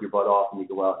 you work your butt off, and you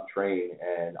go out and train.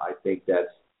 And I think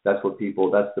that's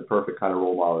the perfect kind of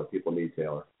role model that people need,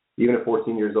 Taylor. Even at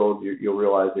 14 years old, you'll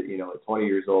realize it. At 20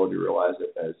 years old, you realize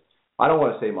it as, I don't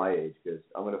want to say my age because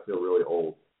I'm going to feel really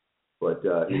old. But,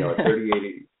 at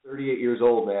 38 years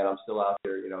old, man, I'm still out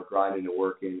there, grinding and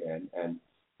working and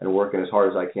working as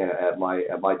hard as I can at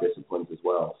my disciplines as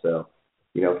well. So,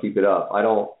 keep it up. I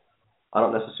don't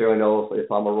necessarily know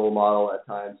if I'm a role model at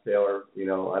times, Taylor.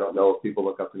 I don't know if people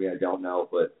look up to me. I don't know.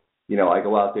 But, I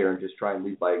go out there and just try and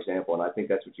lead by example. And I think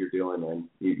that's what you're doing. And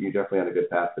you're definitely on a good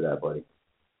path for that, buddy.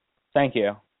 Thank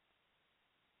you.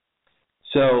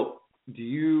 So do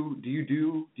you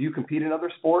compete in other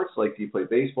sports? Like, do you play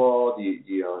baseball? Do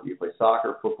you play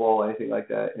soccer, football, anything like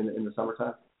that in the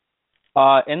summertime?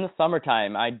 In the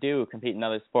summertime, I do compete in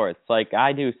other sports. Like,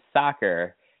 I do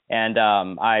soccer. And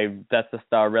that's just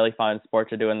a really fun sport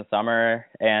to do in the summer.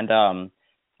 And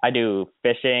I do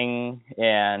fishing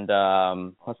and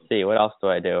let's see, what else do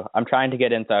I do? I'm trying to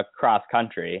get into cross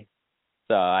country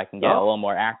so I can get a little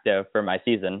more active for my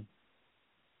season.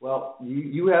 Well,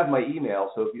 you have my email,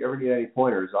 so if you ever need any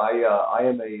pointers, I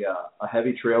am a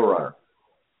heavy trail runner.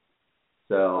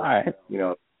 So, all right.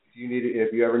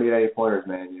 If you ever need any pointers,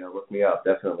 man, look me up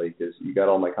definitely because you got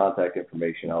all my contact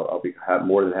information. I'll be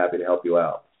more than happy to help you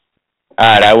out. All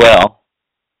right, I will.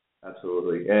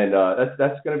 Absolutely, and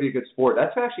that's going to be a good sport.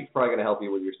 That's actually probably going to help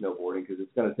you with your snowboarding because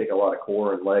it's going to take a lot of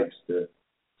core and legs to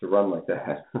run like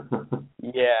that.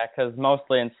 Yeah, because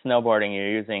mostly in snowboarding you're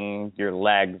using your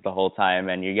legs the whole time,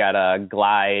 and you gotta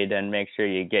glide and make sure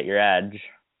you get your edge.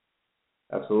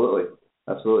 Absolutely.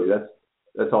 That's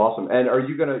awesome. And are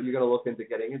you gonna look into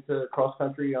getting into cross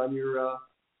country on your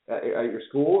at your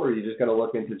school, or are you just gonna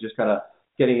look into just kind of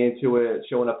getting into it,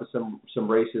 showing up to some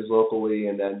races locally,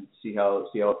 and then see how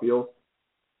it feels?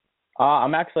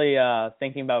 I'm actually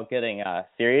thinking about getting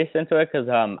serious into it because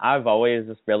I've always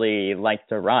just really liked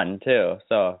to run too.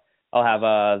 So I'll have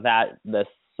that this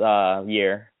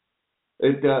year. Do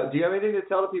you have anything to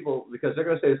tell the people, because they're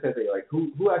going to say the same thing, like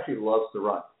who actually loves to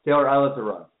run? Taylor, I love to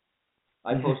run.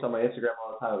 I post on my Instagram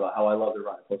all the time about how I love to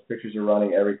run. I post pictures of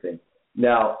running, everything.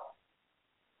 Now,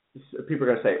 people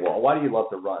are going to say, well, why do you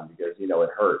love to run? Because, it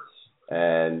hurts,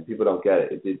 and people don't get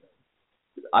it.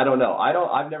 I don't know.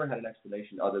 I've never had an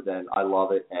explanation other than I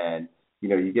love it, and,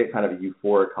 you get kind of a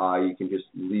euphoric high. You can just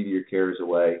leave your cares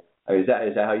away. I mean, is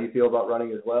that how you feel about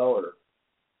running as well, or?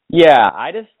 Yeah,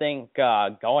 I just think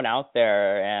going out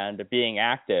there and being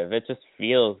active, it just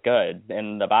feels good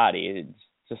in the body. It's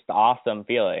just an awesome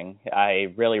feeling.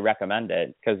 I really recommend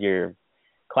it because you're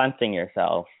cleansing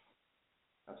yourself.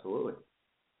 Absolutely.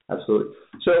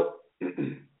 So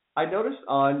I noticed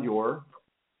on your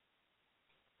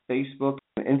Facebook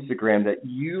and Instagram that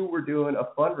you were doing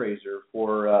a fundraiser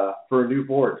for a new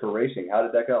board for racing. How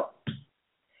did that go?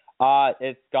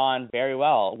 It's gone very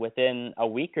well. Within a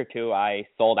week or two, I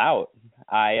sold out.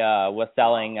 I was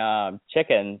selling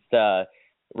chickens to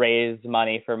raise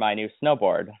money for my new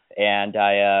snowboard, and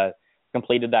I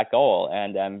completed that goal,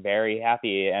 and I'm very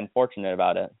happy and fortunate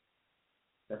about it.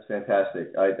 That's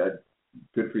fantastic.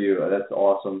 Good for you. That's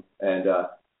awesome. And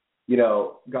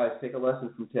guys, take a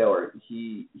lesson from Taylor.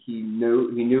 He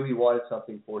knew he wanted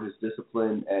something for his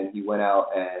discipline, and he went out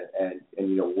and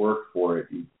worked for it.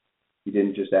 He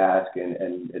didn't just ask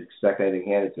and expect anything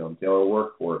handed to him. Taylor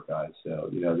worked for it, guys. So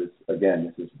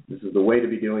this is the way to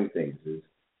be doing things: is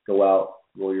go out,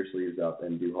 roll your sleeves up,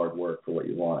 and do hard work for what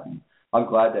you want. And I'm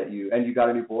glad that you got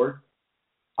a new board.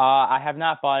 I have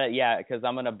not bought it yet because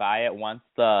I'm gonna buy it once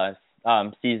the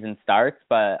season starts,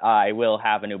 but I will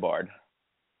have a new board.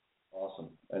 Awesome,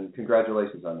 and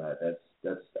congratulations on that.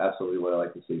 That's absolutely what I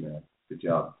like to see, man. Good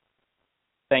job.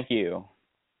 Thank you.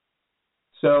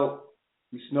 So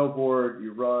you snowboard,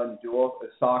 you run, you do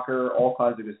soccer, all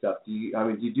kinds of good stuff. Do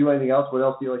you do anything else? What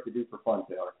else do you like to do for fun,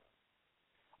 Taylor?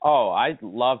 Oh, I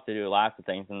love to do lots of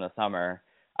things in the summer.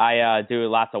 I do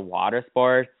lots of water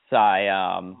sports.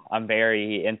 I'm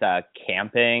very into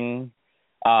camping.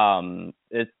 I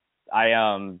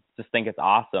just think it's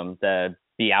awesome to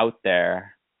be out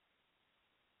there.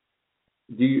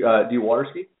 Do you water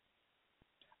ski?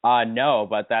 No,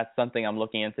 but that's something I'm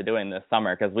looking into doing this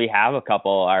summer because we have a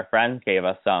couple. Our friends gave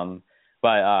us some,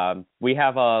 but we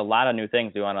have a lot of new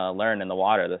things we want to learn in the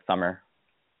water this summer.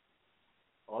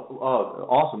 Oh,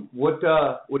 awesome! What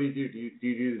do you do? Do you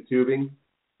do the tubing,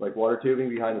 like water tubing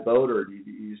behind the boat, or do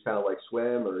you just kind of like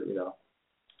swim, or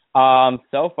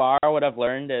So far, what I've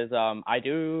learned is I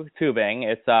do tubing.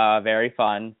 It's very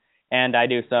fun, and I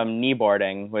do some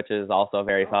kneeboarding, which is also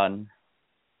very fun.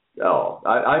 Oh,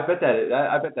 I bet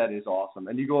that is awesome.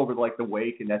 And you go over like the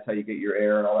wake, and that's how you get your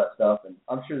air and all that stuff. And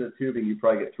I'm sure the tubing you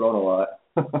probably get thrown a lot.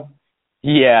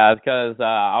 Yeah, because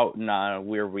out in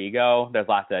where we go, there's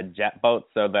lots of jet boats,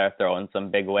 so they're throwing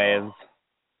some big waves.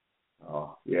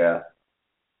 Oh, yeah.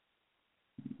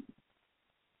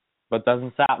 But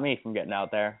doesn't stop me from getting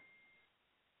out there.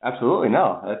 Absolutely,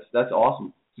 no. That's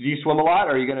awesome. Do you swim a lot,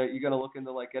 or are you gonna look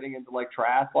into like getting into like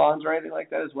triathlons or anything like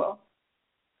that as well?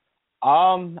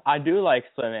 I do like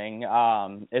swimming.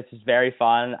 It's very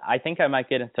fun. I think I might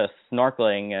get into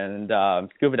snorkeling and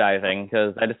scuba diving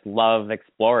because I just love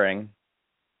exploring.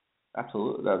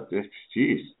 Absolutely.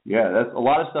 Geez. Yeah, that's a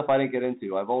lot of stuff I didn't get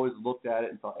into. I've always looked at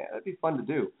it and thought, yeah, that'd be fun to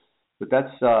do. But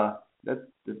that's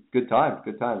good times.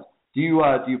 Good times. Do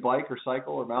you bike or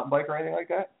cycle or mountain bike or anything like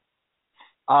that?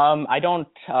 I don't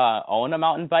own a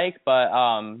mountain bike,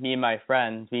 but me and my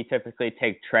friends, we typically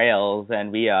take trails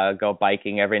and we go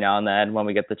biking every now and then when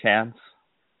we get the chance.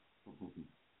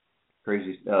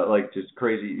 Crazy, just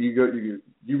crazy.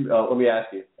 Let me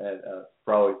ask you, and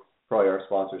probably our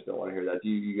sponsors don't want to hear that. Do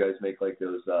you guys make like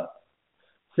those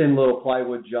thin little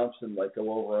plywood jumps and like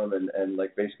go over them and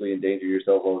like basically endanger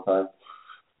yourself all the time?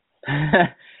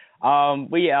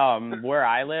 Where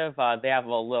I live, they have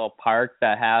a little park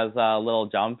that has little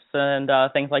jumps and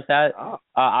things like that. Oh.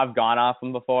 I've gone off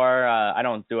them before. I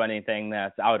don't do anything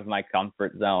that's out of my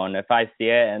comfort zone. If I see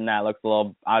it and that looks a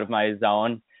little out of my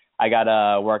zone, I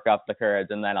gotta work up the courage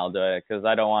and then I'll do it because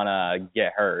I don't want to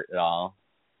get hurt at all.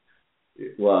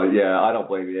 Well, yeah, I don't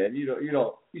blame you. And you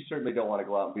certainly don't want to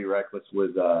go out and be reckless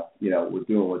with with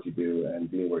doing what you do and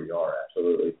being where you are.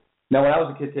 Absolutely. Now, when I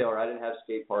was a kid, Taylor, I didn't have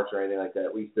skate parks or anything like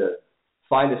that. We used to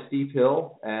find a steep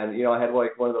hill, and I had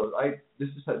like one of those. This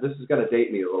is going to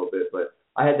date me a little bit, but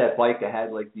I had that bike that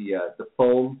had like the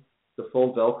foam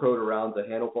velcroed around the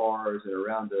handlebars and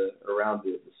around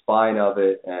the spine of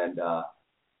it, and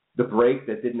the brake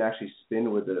that didn't actually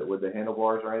spin with the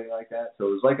handlebars or anything like that. So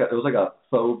it was like a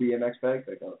faux BMX bike,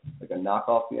 like a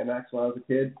knockoff BMX when I was a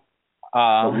kid.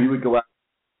 So we would go out.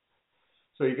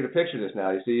 So you can picture this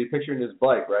now. You see, you're picturing this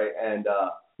bike, right? And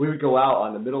we would go out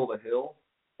on the middle of a hill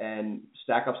and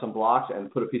stack up some blocks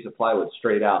and put a piece of plywood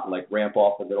straight out and like ramp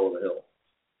off the middle of the hill.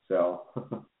 So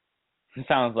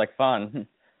sounds like fun.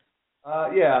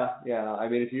 Yeah. I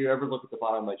mean, if you ever look at the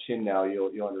bottom of my chin now,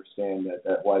 you'll understand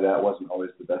that why that wasn't always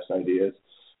the best ideas.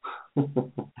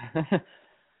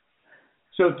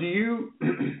 So do you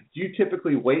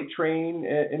typically weight train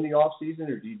in the off season,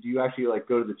 or do you actually like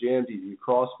go to the gym? Do you do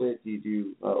CrossFit? Do you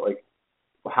do like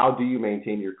how do you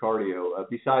maintain your cardio?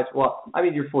 Besides, well, I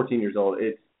mean, you're 14 years old.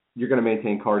 You're going to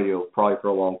maintain cardio probably for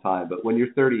a long time. But when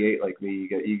you're 38 like me,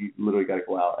 you literally got to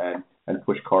go out and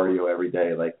push cardio every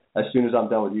day. Like as soon as I'm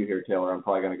done with you here, Taylor, I'm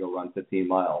probably going to go run 15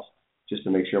 miles just to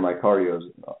make sure my cardio is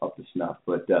up to snuff.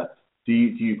 But do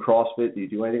you CrossFit? Do you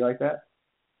do anything like that?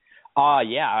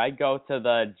 Yeah, I go to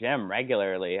the gym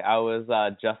regularly. I was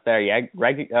just there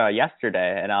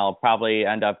yesterday, and I'll probably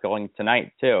end up going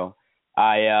tonight too.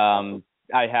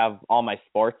 I have all my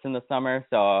sports in the summer,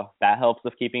 so that helps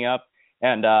with keeping up.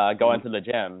 And going to the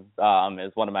gym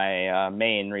is one of my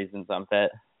main reasons I'm fit.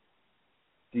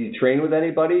 Do you train with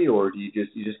anybody, or do you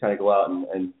just kind of go out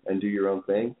and do your own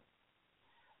thing?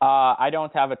 I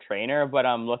don't have a trainer, but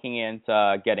I'm looking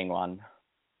into getting one.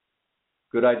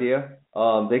 Good idea.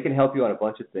 They can help you on a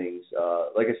bunch of things.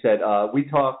 Like I said,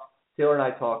 Taylor and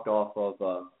I talked off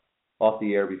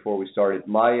the air before we started.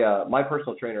 My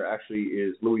personal trainer actually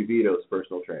is Louis Vito's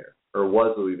personal trainer, or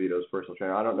was Louis Vito's personal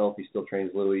trainer. I don't know if he still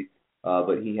trains Louis,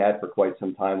 but he had for quite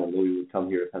some time when Louis would come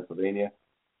here to Pennsylvania.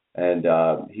 And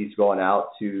he's going out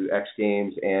to X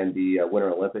Games and the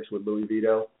Winter Olympics with Louis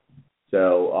Vito.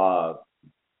 So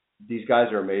these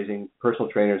guys are amazing. Personal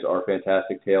trainers are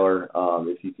fantastic, Taylor.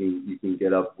 If you can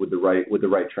get up with the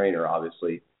right trainer,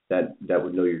 obviously that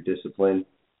would know your discipline.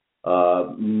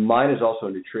 Mine is also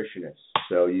a nutritionist,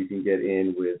 so you can get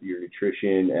in with your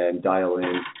nutrition and dial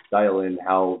in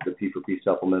how the P4P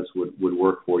supplements would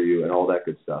work for you and all that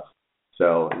good stuff.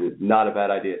 So not a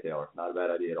bad idea, Taylor. Not a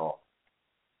bad idea at all.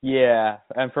 Yeah,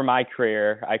 and for my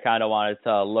career, I kind of wanted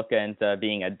to look into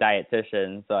being a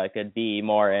dietitian so I could be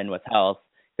more in with health.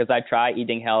 Because I try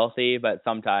eating healthy, but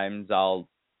sometimes I'll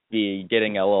be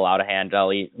getting a little out of hand.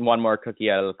 I'll eat one more cookie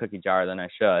out of the cookie jar than I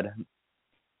should.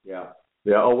 Yeah.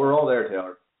 Oh, we're all there,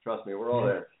 Taylor. Trust me, we're all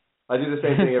there. I do the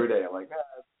same thing every day. I'm like,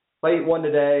 if I eat one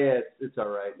today, it's all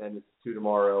right. Then it's 2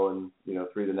 tomorrow, and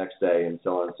 3 the next day, and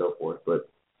so on and so forth. But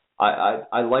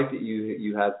I like that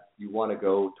you want to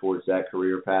go towards that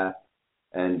career path,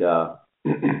 and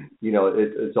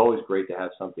it's always great to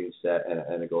have something set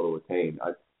and a goal to attain.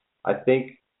 I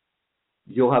think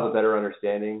you'll have a better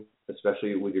understanding,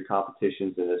 especially with your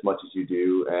competitions and as much as you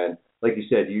do. And like you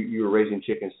said, you were raising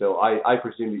chickens, so I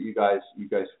presume that you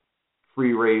guys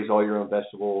free raise all your own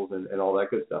vegetables and all that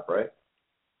good stuff, right?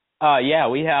 Yeah,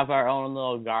 we have our own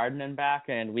little garden in back,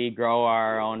 and we grow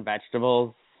our own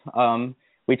vegetables.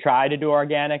 We try to do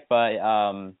organic, but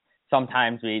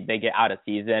sometimes they get out of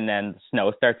season and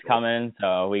snow starts coming,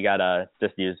 so we gotta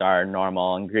just use our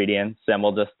normal ingredients, and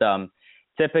we'll just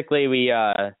typically we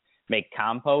make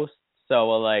compost, so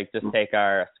we'll just take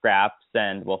our scraps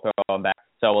and we'll throw them back.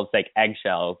 So we'll take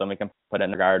eggshells and we can put it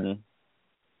in the garden.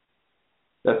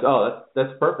 That's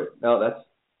perfect. No, that's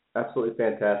absolutely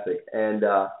fantastic, and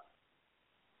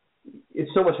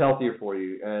it's so much healthier for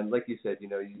you. And like you said, you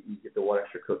get the one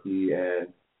extra cookie, and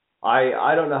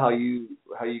I don't know how you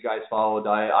guys follow a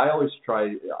diet. I always try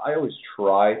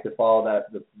to follow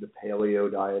that the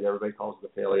paleo diet. Everybody calls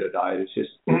it the paleo diet.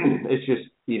 It's just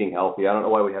eating healthy. I don't know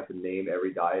why we have to name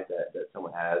every diet that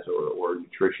someone has or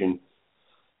nutrition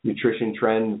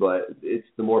trend, but it's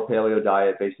the more paleo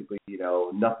diet. Basically,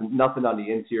 nothing on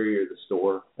the interior of the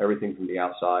store, everything from the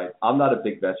outside. I'm not a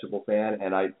big vegetable fan,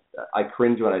 and I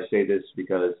cringe when I say this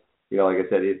because like I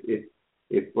said,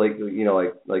 if like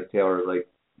Taylor, like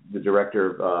the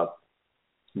director of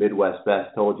Midwest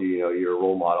Best told you, you're a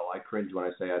role model. I cringe when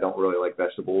I say I don't really like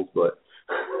vegetables, but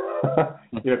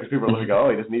because people are like,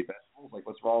 oh, he doesn't eat vegetables. Like,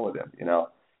 what's wrong with him?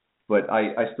 But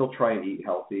I still try and eat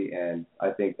healthy, and I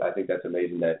think that's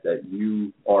amazing that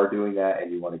you are doing that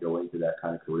and you want to go into that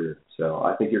kind of career. So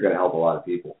I think you're going to help a lot of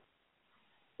people.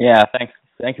 Yeah, thanks.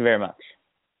 Thank you very much.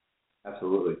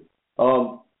 Absolutely.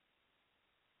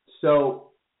 So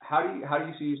how do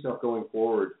you see yourself going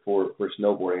forward for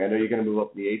snowboarding? I know you're going to move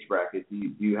up the age bracket. Do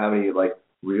you have any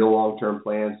real long-term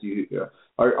plans?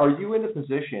 Are you in the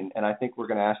position? And I think we're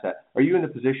going to ask that. Are you in the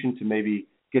position to maybe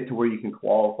get to where you can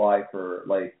qualify for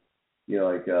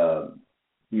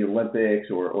the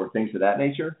Olympics or things of that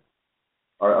nature?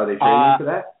 Are they training for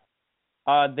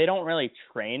that? They don't really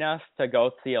train us to go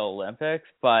to the Olympics,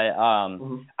 but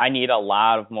I need a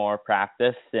lot of more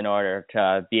practice in order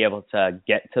to be able to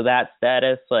get to that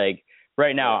status. Like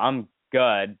right now, I'm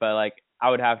good, but like I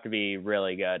would have to be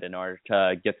really good in order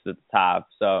to get to the top.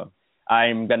 So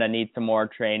I'm gonna need some more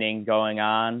training going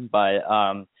on, but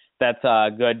that's a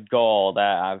good goal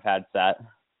that I've had set.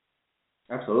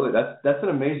 Absolutely, that's an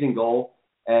amazing goal,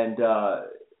 and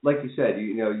like you said,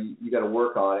 you got to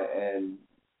work on it, and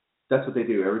that's what they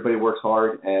do. Everybody works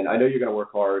hard, and I know you're going to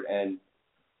work hard. And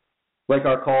like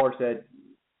our caller said,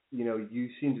 you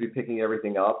seem to be picking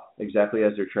everything up exactly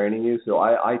as they're training you. So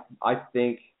I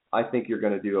think you're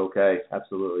going to do okay.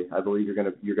 Absolutely, I believe you're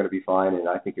going to be fine, and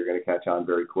I think you're going to catch on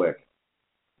very quick.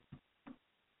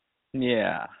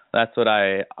 Yeah, that's what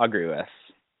I agree with.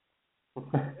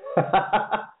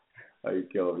 Oh, you're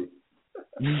killing me.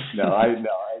 I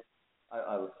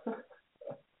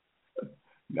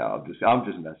No, I'm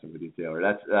just messing with you, Taylor.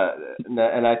 That's and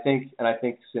I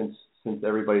think since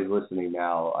everybody's listening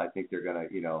now, I think they're gonna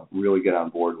really get on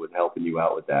board with helping you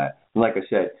out with that. And like I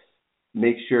said,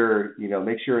 make sure in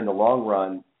the long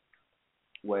run,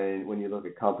 when you look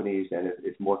at companies and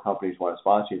if more companies want to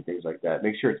sponsor you and things like that,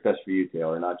 make sure it's best for you,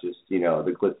 Taylor, not just the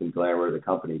glitz and glamour of the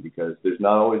company, because there's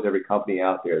not always every company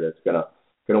out there that's gonna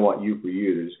want you for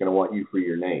you. They're just gonna want you for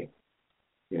your name.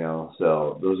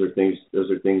 So those are things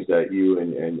that you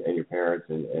and your parents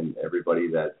and everybody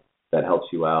that helps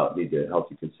you out need to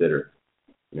help you consider.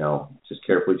 Just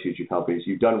carefully choose your companies.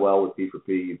 You've done well with P4P.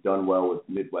 You've done well with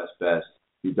Midwest Best.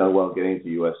 You've done well getting to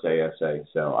USASA.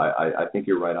 So I think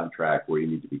you're right on track where you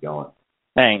need to be going.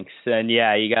 Thanks. And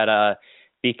yeah, you gotta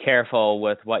be careful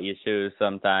with what you choose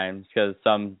sometimes, because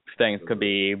some things could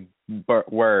be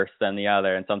worse than the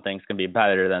other, and some things can be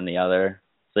better than the other.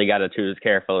 So you gotta choose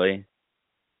carefully.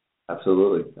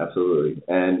 Absolutely.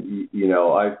 And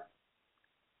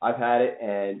I've had it,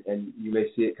 and you may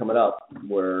see it coming up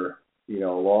where a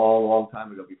long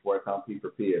time ago, before I found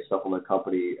P4P, a supplement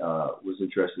company was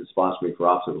interested in sponsoring me for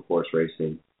obstacle course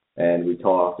racing, and we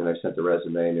talked, and I sent the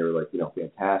resume, and they were like,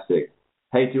 fantastic.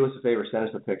 Hey, do us a favor, send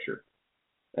us a picture.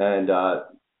 And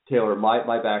Taylor,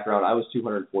 my background, I was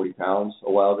 240 pounds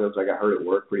a while ago because I got hurt at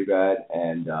work pretty bad,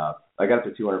 and I got up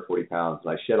to 240 pounds,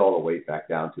 and I shed all the weight back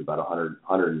down to about 100,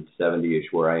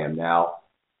 170-ish where I am now.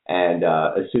 And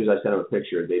as soon as I sent them a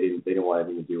picture, they didn't want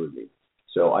anything to do with me.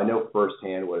 So I know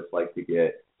firsthand what it's like to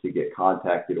get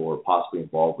contacted or possibly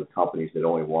involved with companies that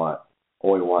only want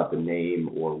the name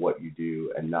or what you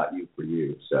do and not you for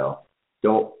you. So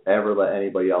don't ever let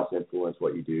anybody else influence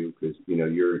what you do, because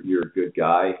you're a good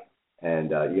guy,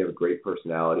 and you have a great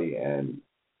personality, and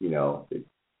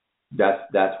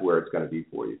that's where it's going to be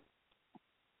for you.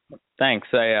 Thanks,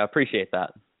 I appreciate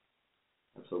that.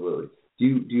 Absolutely. Do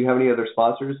you have any other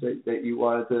sponsors that you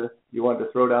wanted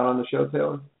to throw down on the show,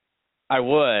 Taylor? I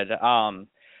would.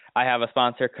 I have a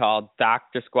sponsor called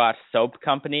Dr. Squatch Soap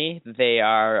Company. They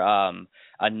are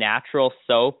a natural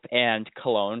soap and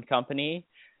cologne company,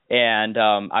 and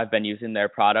I've been using their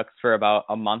products for about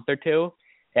a month or two,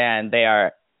 and they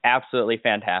are absolutely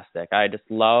fantastic. I just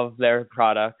love their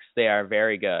products. They are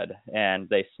very good, and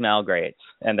they smell great,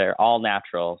 and they're all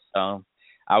natural, so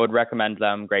I would recommend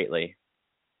them greatly.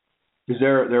 Is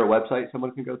there a website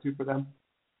someone can go to for them?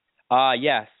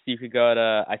 Yes, you could go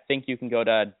to, I think you can go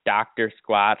to Dr.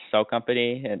 Squatch Soap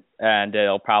Company, and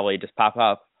it'll probably just pop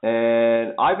up.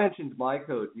 And I mentioned my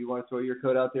code. Do you want to throw your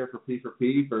code out there for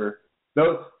P4P? For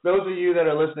those of you that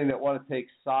are listening that want to take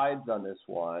sides on this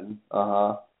one,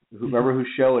 remember whose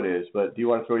show it is, but do you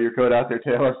want to throw your code out there,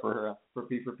 Taylor, for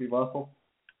P4P Muscle?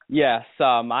 Yes,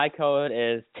 my code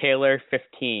is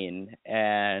Taylor15,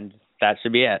 and that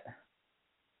should be it.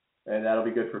 And that'll be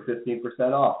good for 15%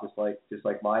 off, just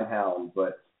like mine Hound.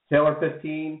 But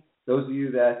Taylor15, those of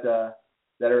you that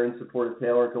are in support of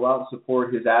Taylor, go out and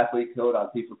support his athlete code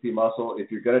on P4P Muscle. If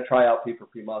you're going to try out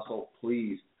P4P Muscle,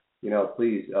 please,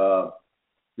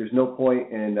 there's no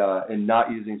point in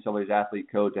not using somebody's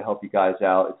athlete code to help you guys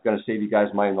out. It's going to save you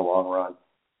guys money in the long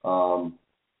run.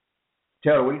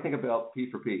 Taylor, what do you think about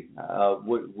P4P?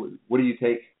 What do you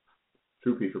take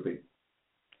through P4P?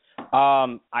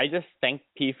 I just think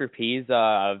P4P is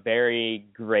a very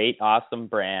great, awesome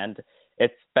brand.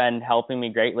 It's been helping me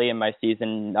greatly in my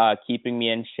season, keeping me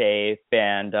in shape,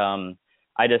 and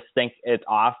I just think it's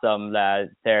awesome that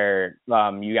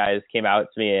you guys came out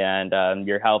to me and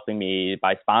you're helping me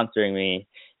by sponsoring me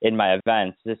in my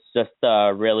events. It's just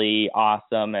a really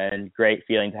awesome and great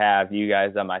feeling to have you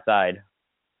guys on my side.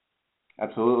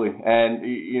 Absolutely, and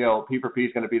P4P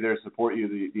is going to be there to support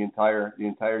you the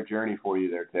entire journey for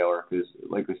you there, Taylor. Because,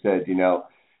 like we said,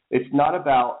 it's not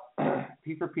about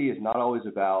P4P is not always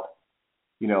about,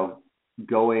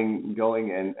 going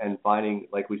and finding,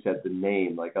 like we said, the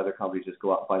name. Like other companies just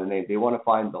go out and find the name. They want to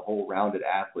find the whole rounded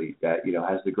athlete that,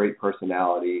 has the great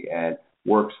personality and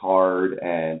works hard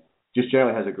and just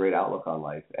generally has a great outlook on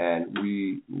life. And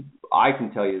I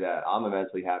can tell you that I'm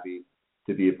immensely happy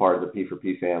to be a part of the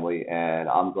P4P family, and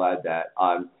I'm glad that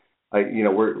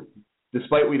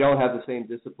despite we don't have the same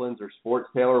disciplines or sports,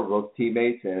 Taylor, we're both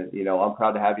teammates, and I'm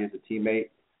proud to have you as a teammate.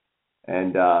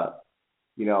 And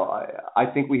I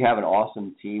think we have an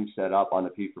awesome team set up on the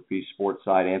P4P sports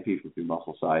side and P4P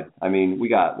muscle side. I mean, we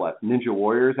got Ninja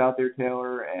Warriors out there,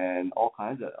 Taylor, and all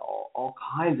kinds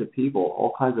of people,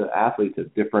 all kinds of athletes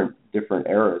of different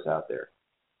eras out there.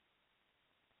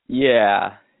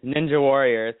 Yeah, Ninja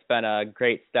Warrior, it's been a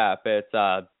great step.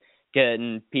 It's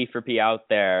getting P4P out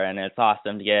there, and it's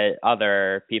awesome to get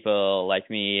other people like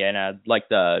me, and I'd like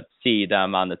to see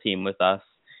them on the team with us.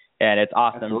 And it's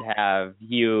awesome Absolutely. to have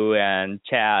you and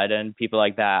Chad and people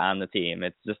like that on the team.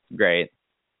 It's just great.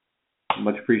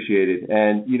 Much appreciated.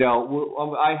 And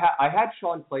I had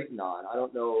Sean Clayton on. I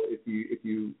don't know if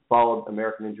you followed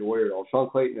American Ninja Warrior at all. Sean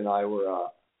Clayton and I were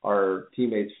our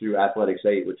teammates through Athletics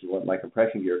 8, which is my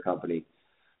compression gear company.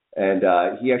 And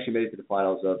he actually made it to the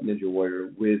finals of Ninja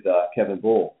Warrior with Kevin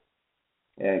Bull.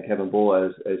 And Kevin Bull,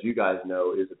 as you guys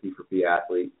know, is a P4P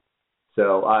athlete.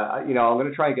 So I'm going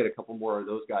to try and get a couple more of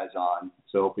those guys on.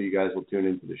 So hopefully you guys will tune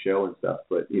into the show and stuff.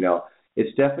 But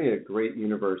it's definitely a great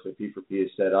universe that P4P is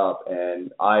set up.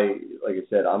 And like I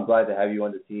said, I'm glad to have you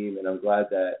on the team, and I'm glad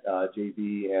that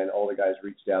JB and all the guys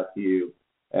reached out to you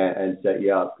and set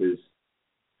you up, because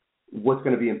what's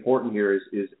going to be important here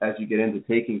is as you get into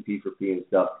taking P4P and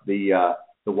stuff, the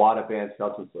WADA banned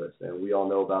substance list, and we all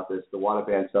know about this. The WADA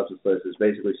banned substance list is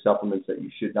basically supplements that you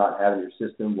should not have in your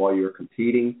system while you're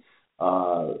competing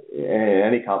in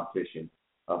any competition.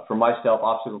 For myself,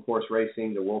 obstacle course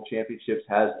racing, the World Championships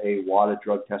has a WADA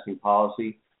drug testing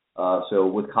policy. So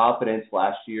with confidence,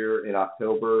 last year in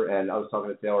October, and I was talking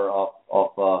to Taylor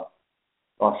off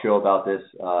show about this.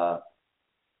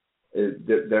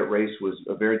 That race was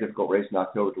a very difficult race in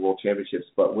October at the World Championships,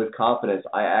 but with confidence,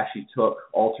 I actually took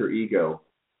Alter Ego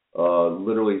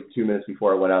literally 2 minutes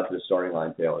before I went out to the starting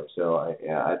line, Taylor. So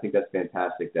I think that's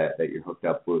fantastic that you're hooked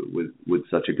up with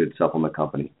such a good supplement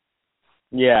company.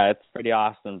 Yeah, it's pretty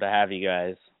awesome to have you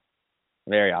guys.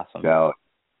 Very awesome. So,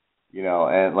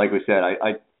 and like we said,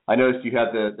 I noticed you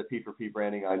have the P4P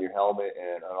branding on your helmet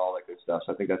and all that good stuff.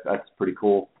 So I think that's pretty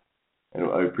cool. And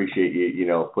I appreciate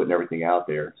you, putting everything out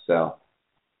there. So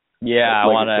yeah, I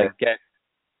want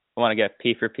to get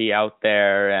P4P out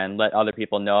there and let other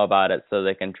people know about it so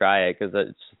they can try it, because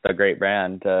it's just a great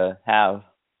brand to have.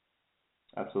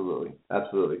 Absolutely.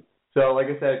 So like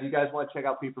I said, if you guys want to check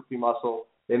out P4P Muscle,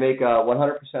 they make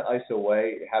 100% ISO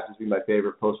whey. It happens to be my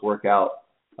favorite post-workout.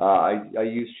 I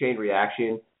use Chain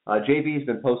Reaction. JB's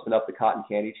been posting up the cotton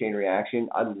candy Chain Reaction.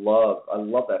 I love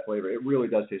that flavor. It really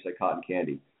does taste like cotton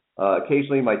candy.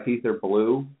 Occasionally my teeth are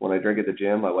blue when I drink at the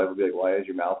gym. My wife will be like, "Why is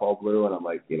your mouth all blue?" And I'm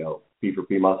like,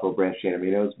 P4P Muscle, branched chain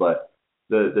aminos. But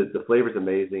the flavor's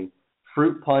amazing.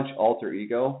 Fruit Punch Alter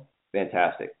Ego,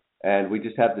 fantastic. And we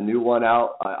just have the new one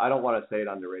out. I don't want to say it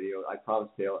on the radio. I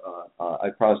promised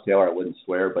Taylor I wouldn't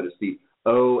swear, but it's the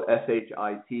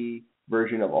OSHIT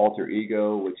version of Alter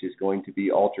Ego, which is going to be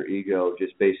Alter Ego,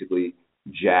 just basically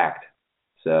jacked.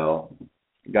 So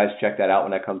you guys check that out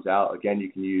when that comes out. Again,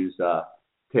 you can use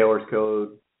Taylor's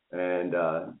code and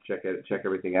check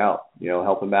everything out.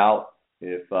 Help him out.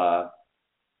 If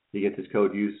he gets his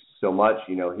code used so much,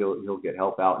 he'll get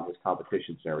help out in his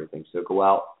competitions and everything. So go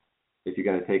out. If you're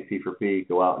going to take P4P,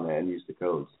 go out and use the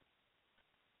codes.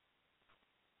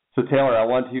 So Taylor, I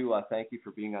want to thank you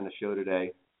for being on the show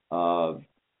today.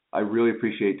 I really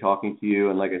appreciate talking to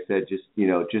you. And like I said, just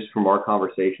from our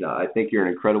conversation, I think you're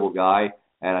an incredible guy,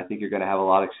 and I think you're going to have a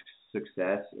lot of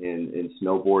success in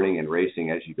snowboarding and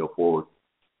racing as you go forward.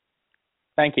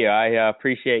 Thank you. I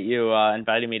appreciate you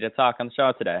inviting me to talk on the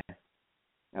show today.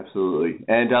 Absolutely.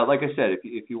 And like I said,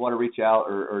 if you want to reach out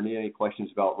or need any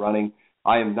questions about running,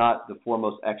 I am not the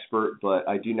foremost expert, but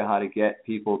I do know how to get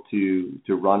people to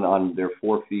run on their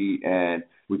 4 feet, and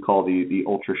we call the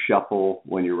ultra shuffle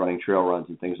when you're running trail runs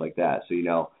and things like that.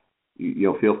 So,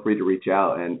 feel free to reach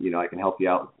out, and, I can help you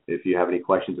out if you have any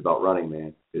questions about running,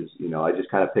 man, because, I just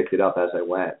kind of picked it up as I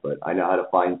went, but I know how to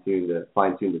fine tune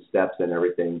the steps and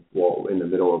everything in the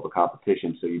middle of a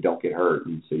competition so you don't get hurt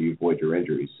and so you avoid your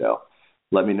injuries. So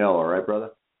let me know. All right, brother?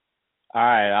 All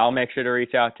right. I'll make sure to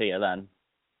reach out to you then.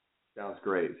 Sounds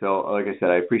great. So like I said,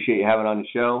 I appreciate you having on the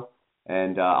show,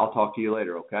 and I'll talk to you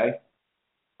later, okay?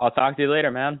 I'll talk to you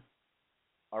later, man.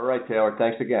 All right, Taylor.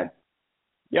 Thanks again.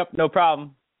 Yep, no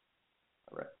problem.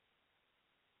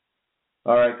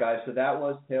 All right, guys. So that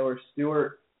was Taylor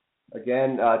Stewart.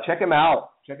 Again, check him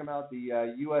out. Check him out,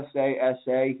 the USA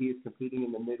SA. He is competing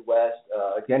in the Midwest.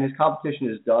 Again, his competition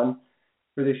is done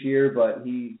for this year, but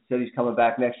he said he's coming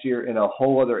back next year in a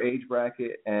whole other age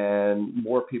bracket and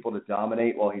more people to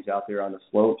dominate while he's out there on the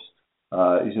slopes.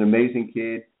 He's an amazing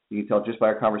kid. You can tell just by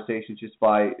our conversations, just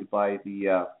by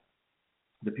the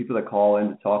people that call in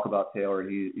to talk about Taylor.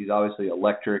 He's obviously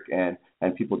electric, and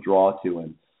people draw to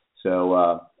him. So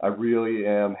I really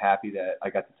am happy that I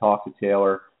got to talk to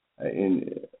Taylor in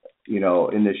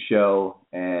this show,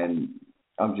 and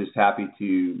I'm just happy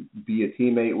to be a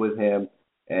teammate with him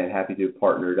and happy to have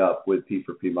partnered up with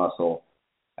P4P Muscle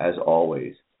as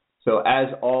always. So as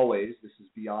always, this is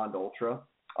Beyond Ultra.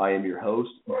 I am your host,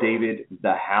 David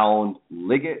the Hound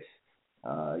Liggett.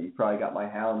 You probably got my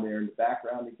hound there in the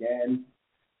background again.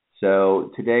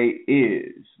 So today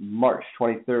is March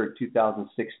 23rd,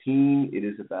 2016. It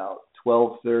is about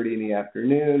 12:30 in the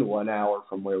afternoon, 1 hour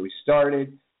from where we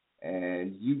started.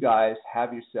 And you guys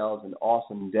have yourselves an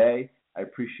awesome day. I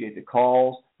appreciate the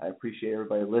calls. I appreciate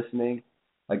everybody listening.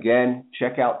 Again,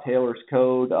 check out Taylor's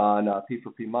code on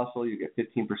P4P Muscle. You get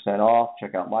 15% off.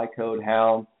 Check out my code,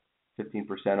 Hound,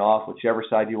 15% off. Whichever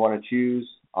side you want to choose,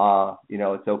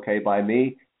 it's okay by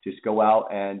me. Just go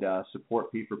out and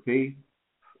support P4P.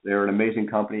 They're an amazing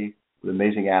company with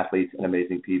amazing athletes and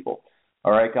amazing people.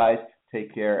 All right, guys,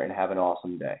 take care and have an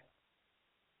awesome day.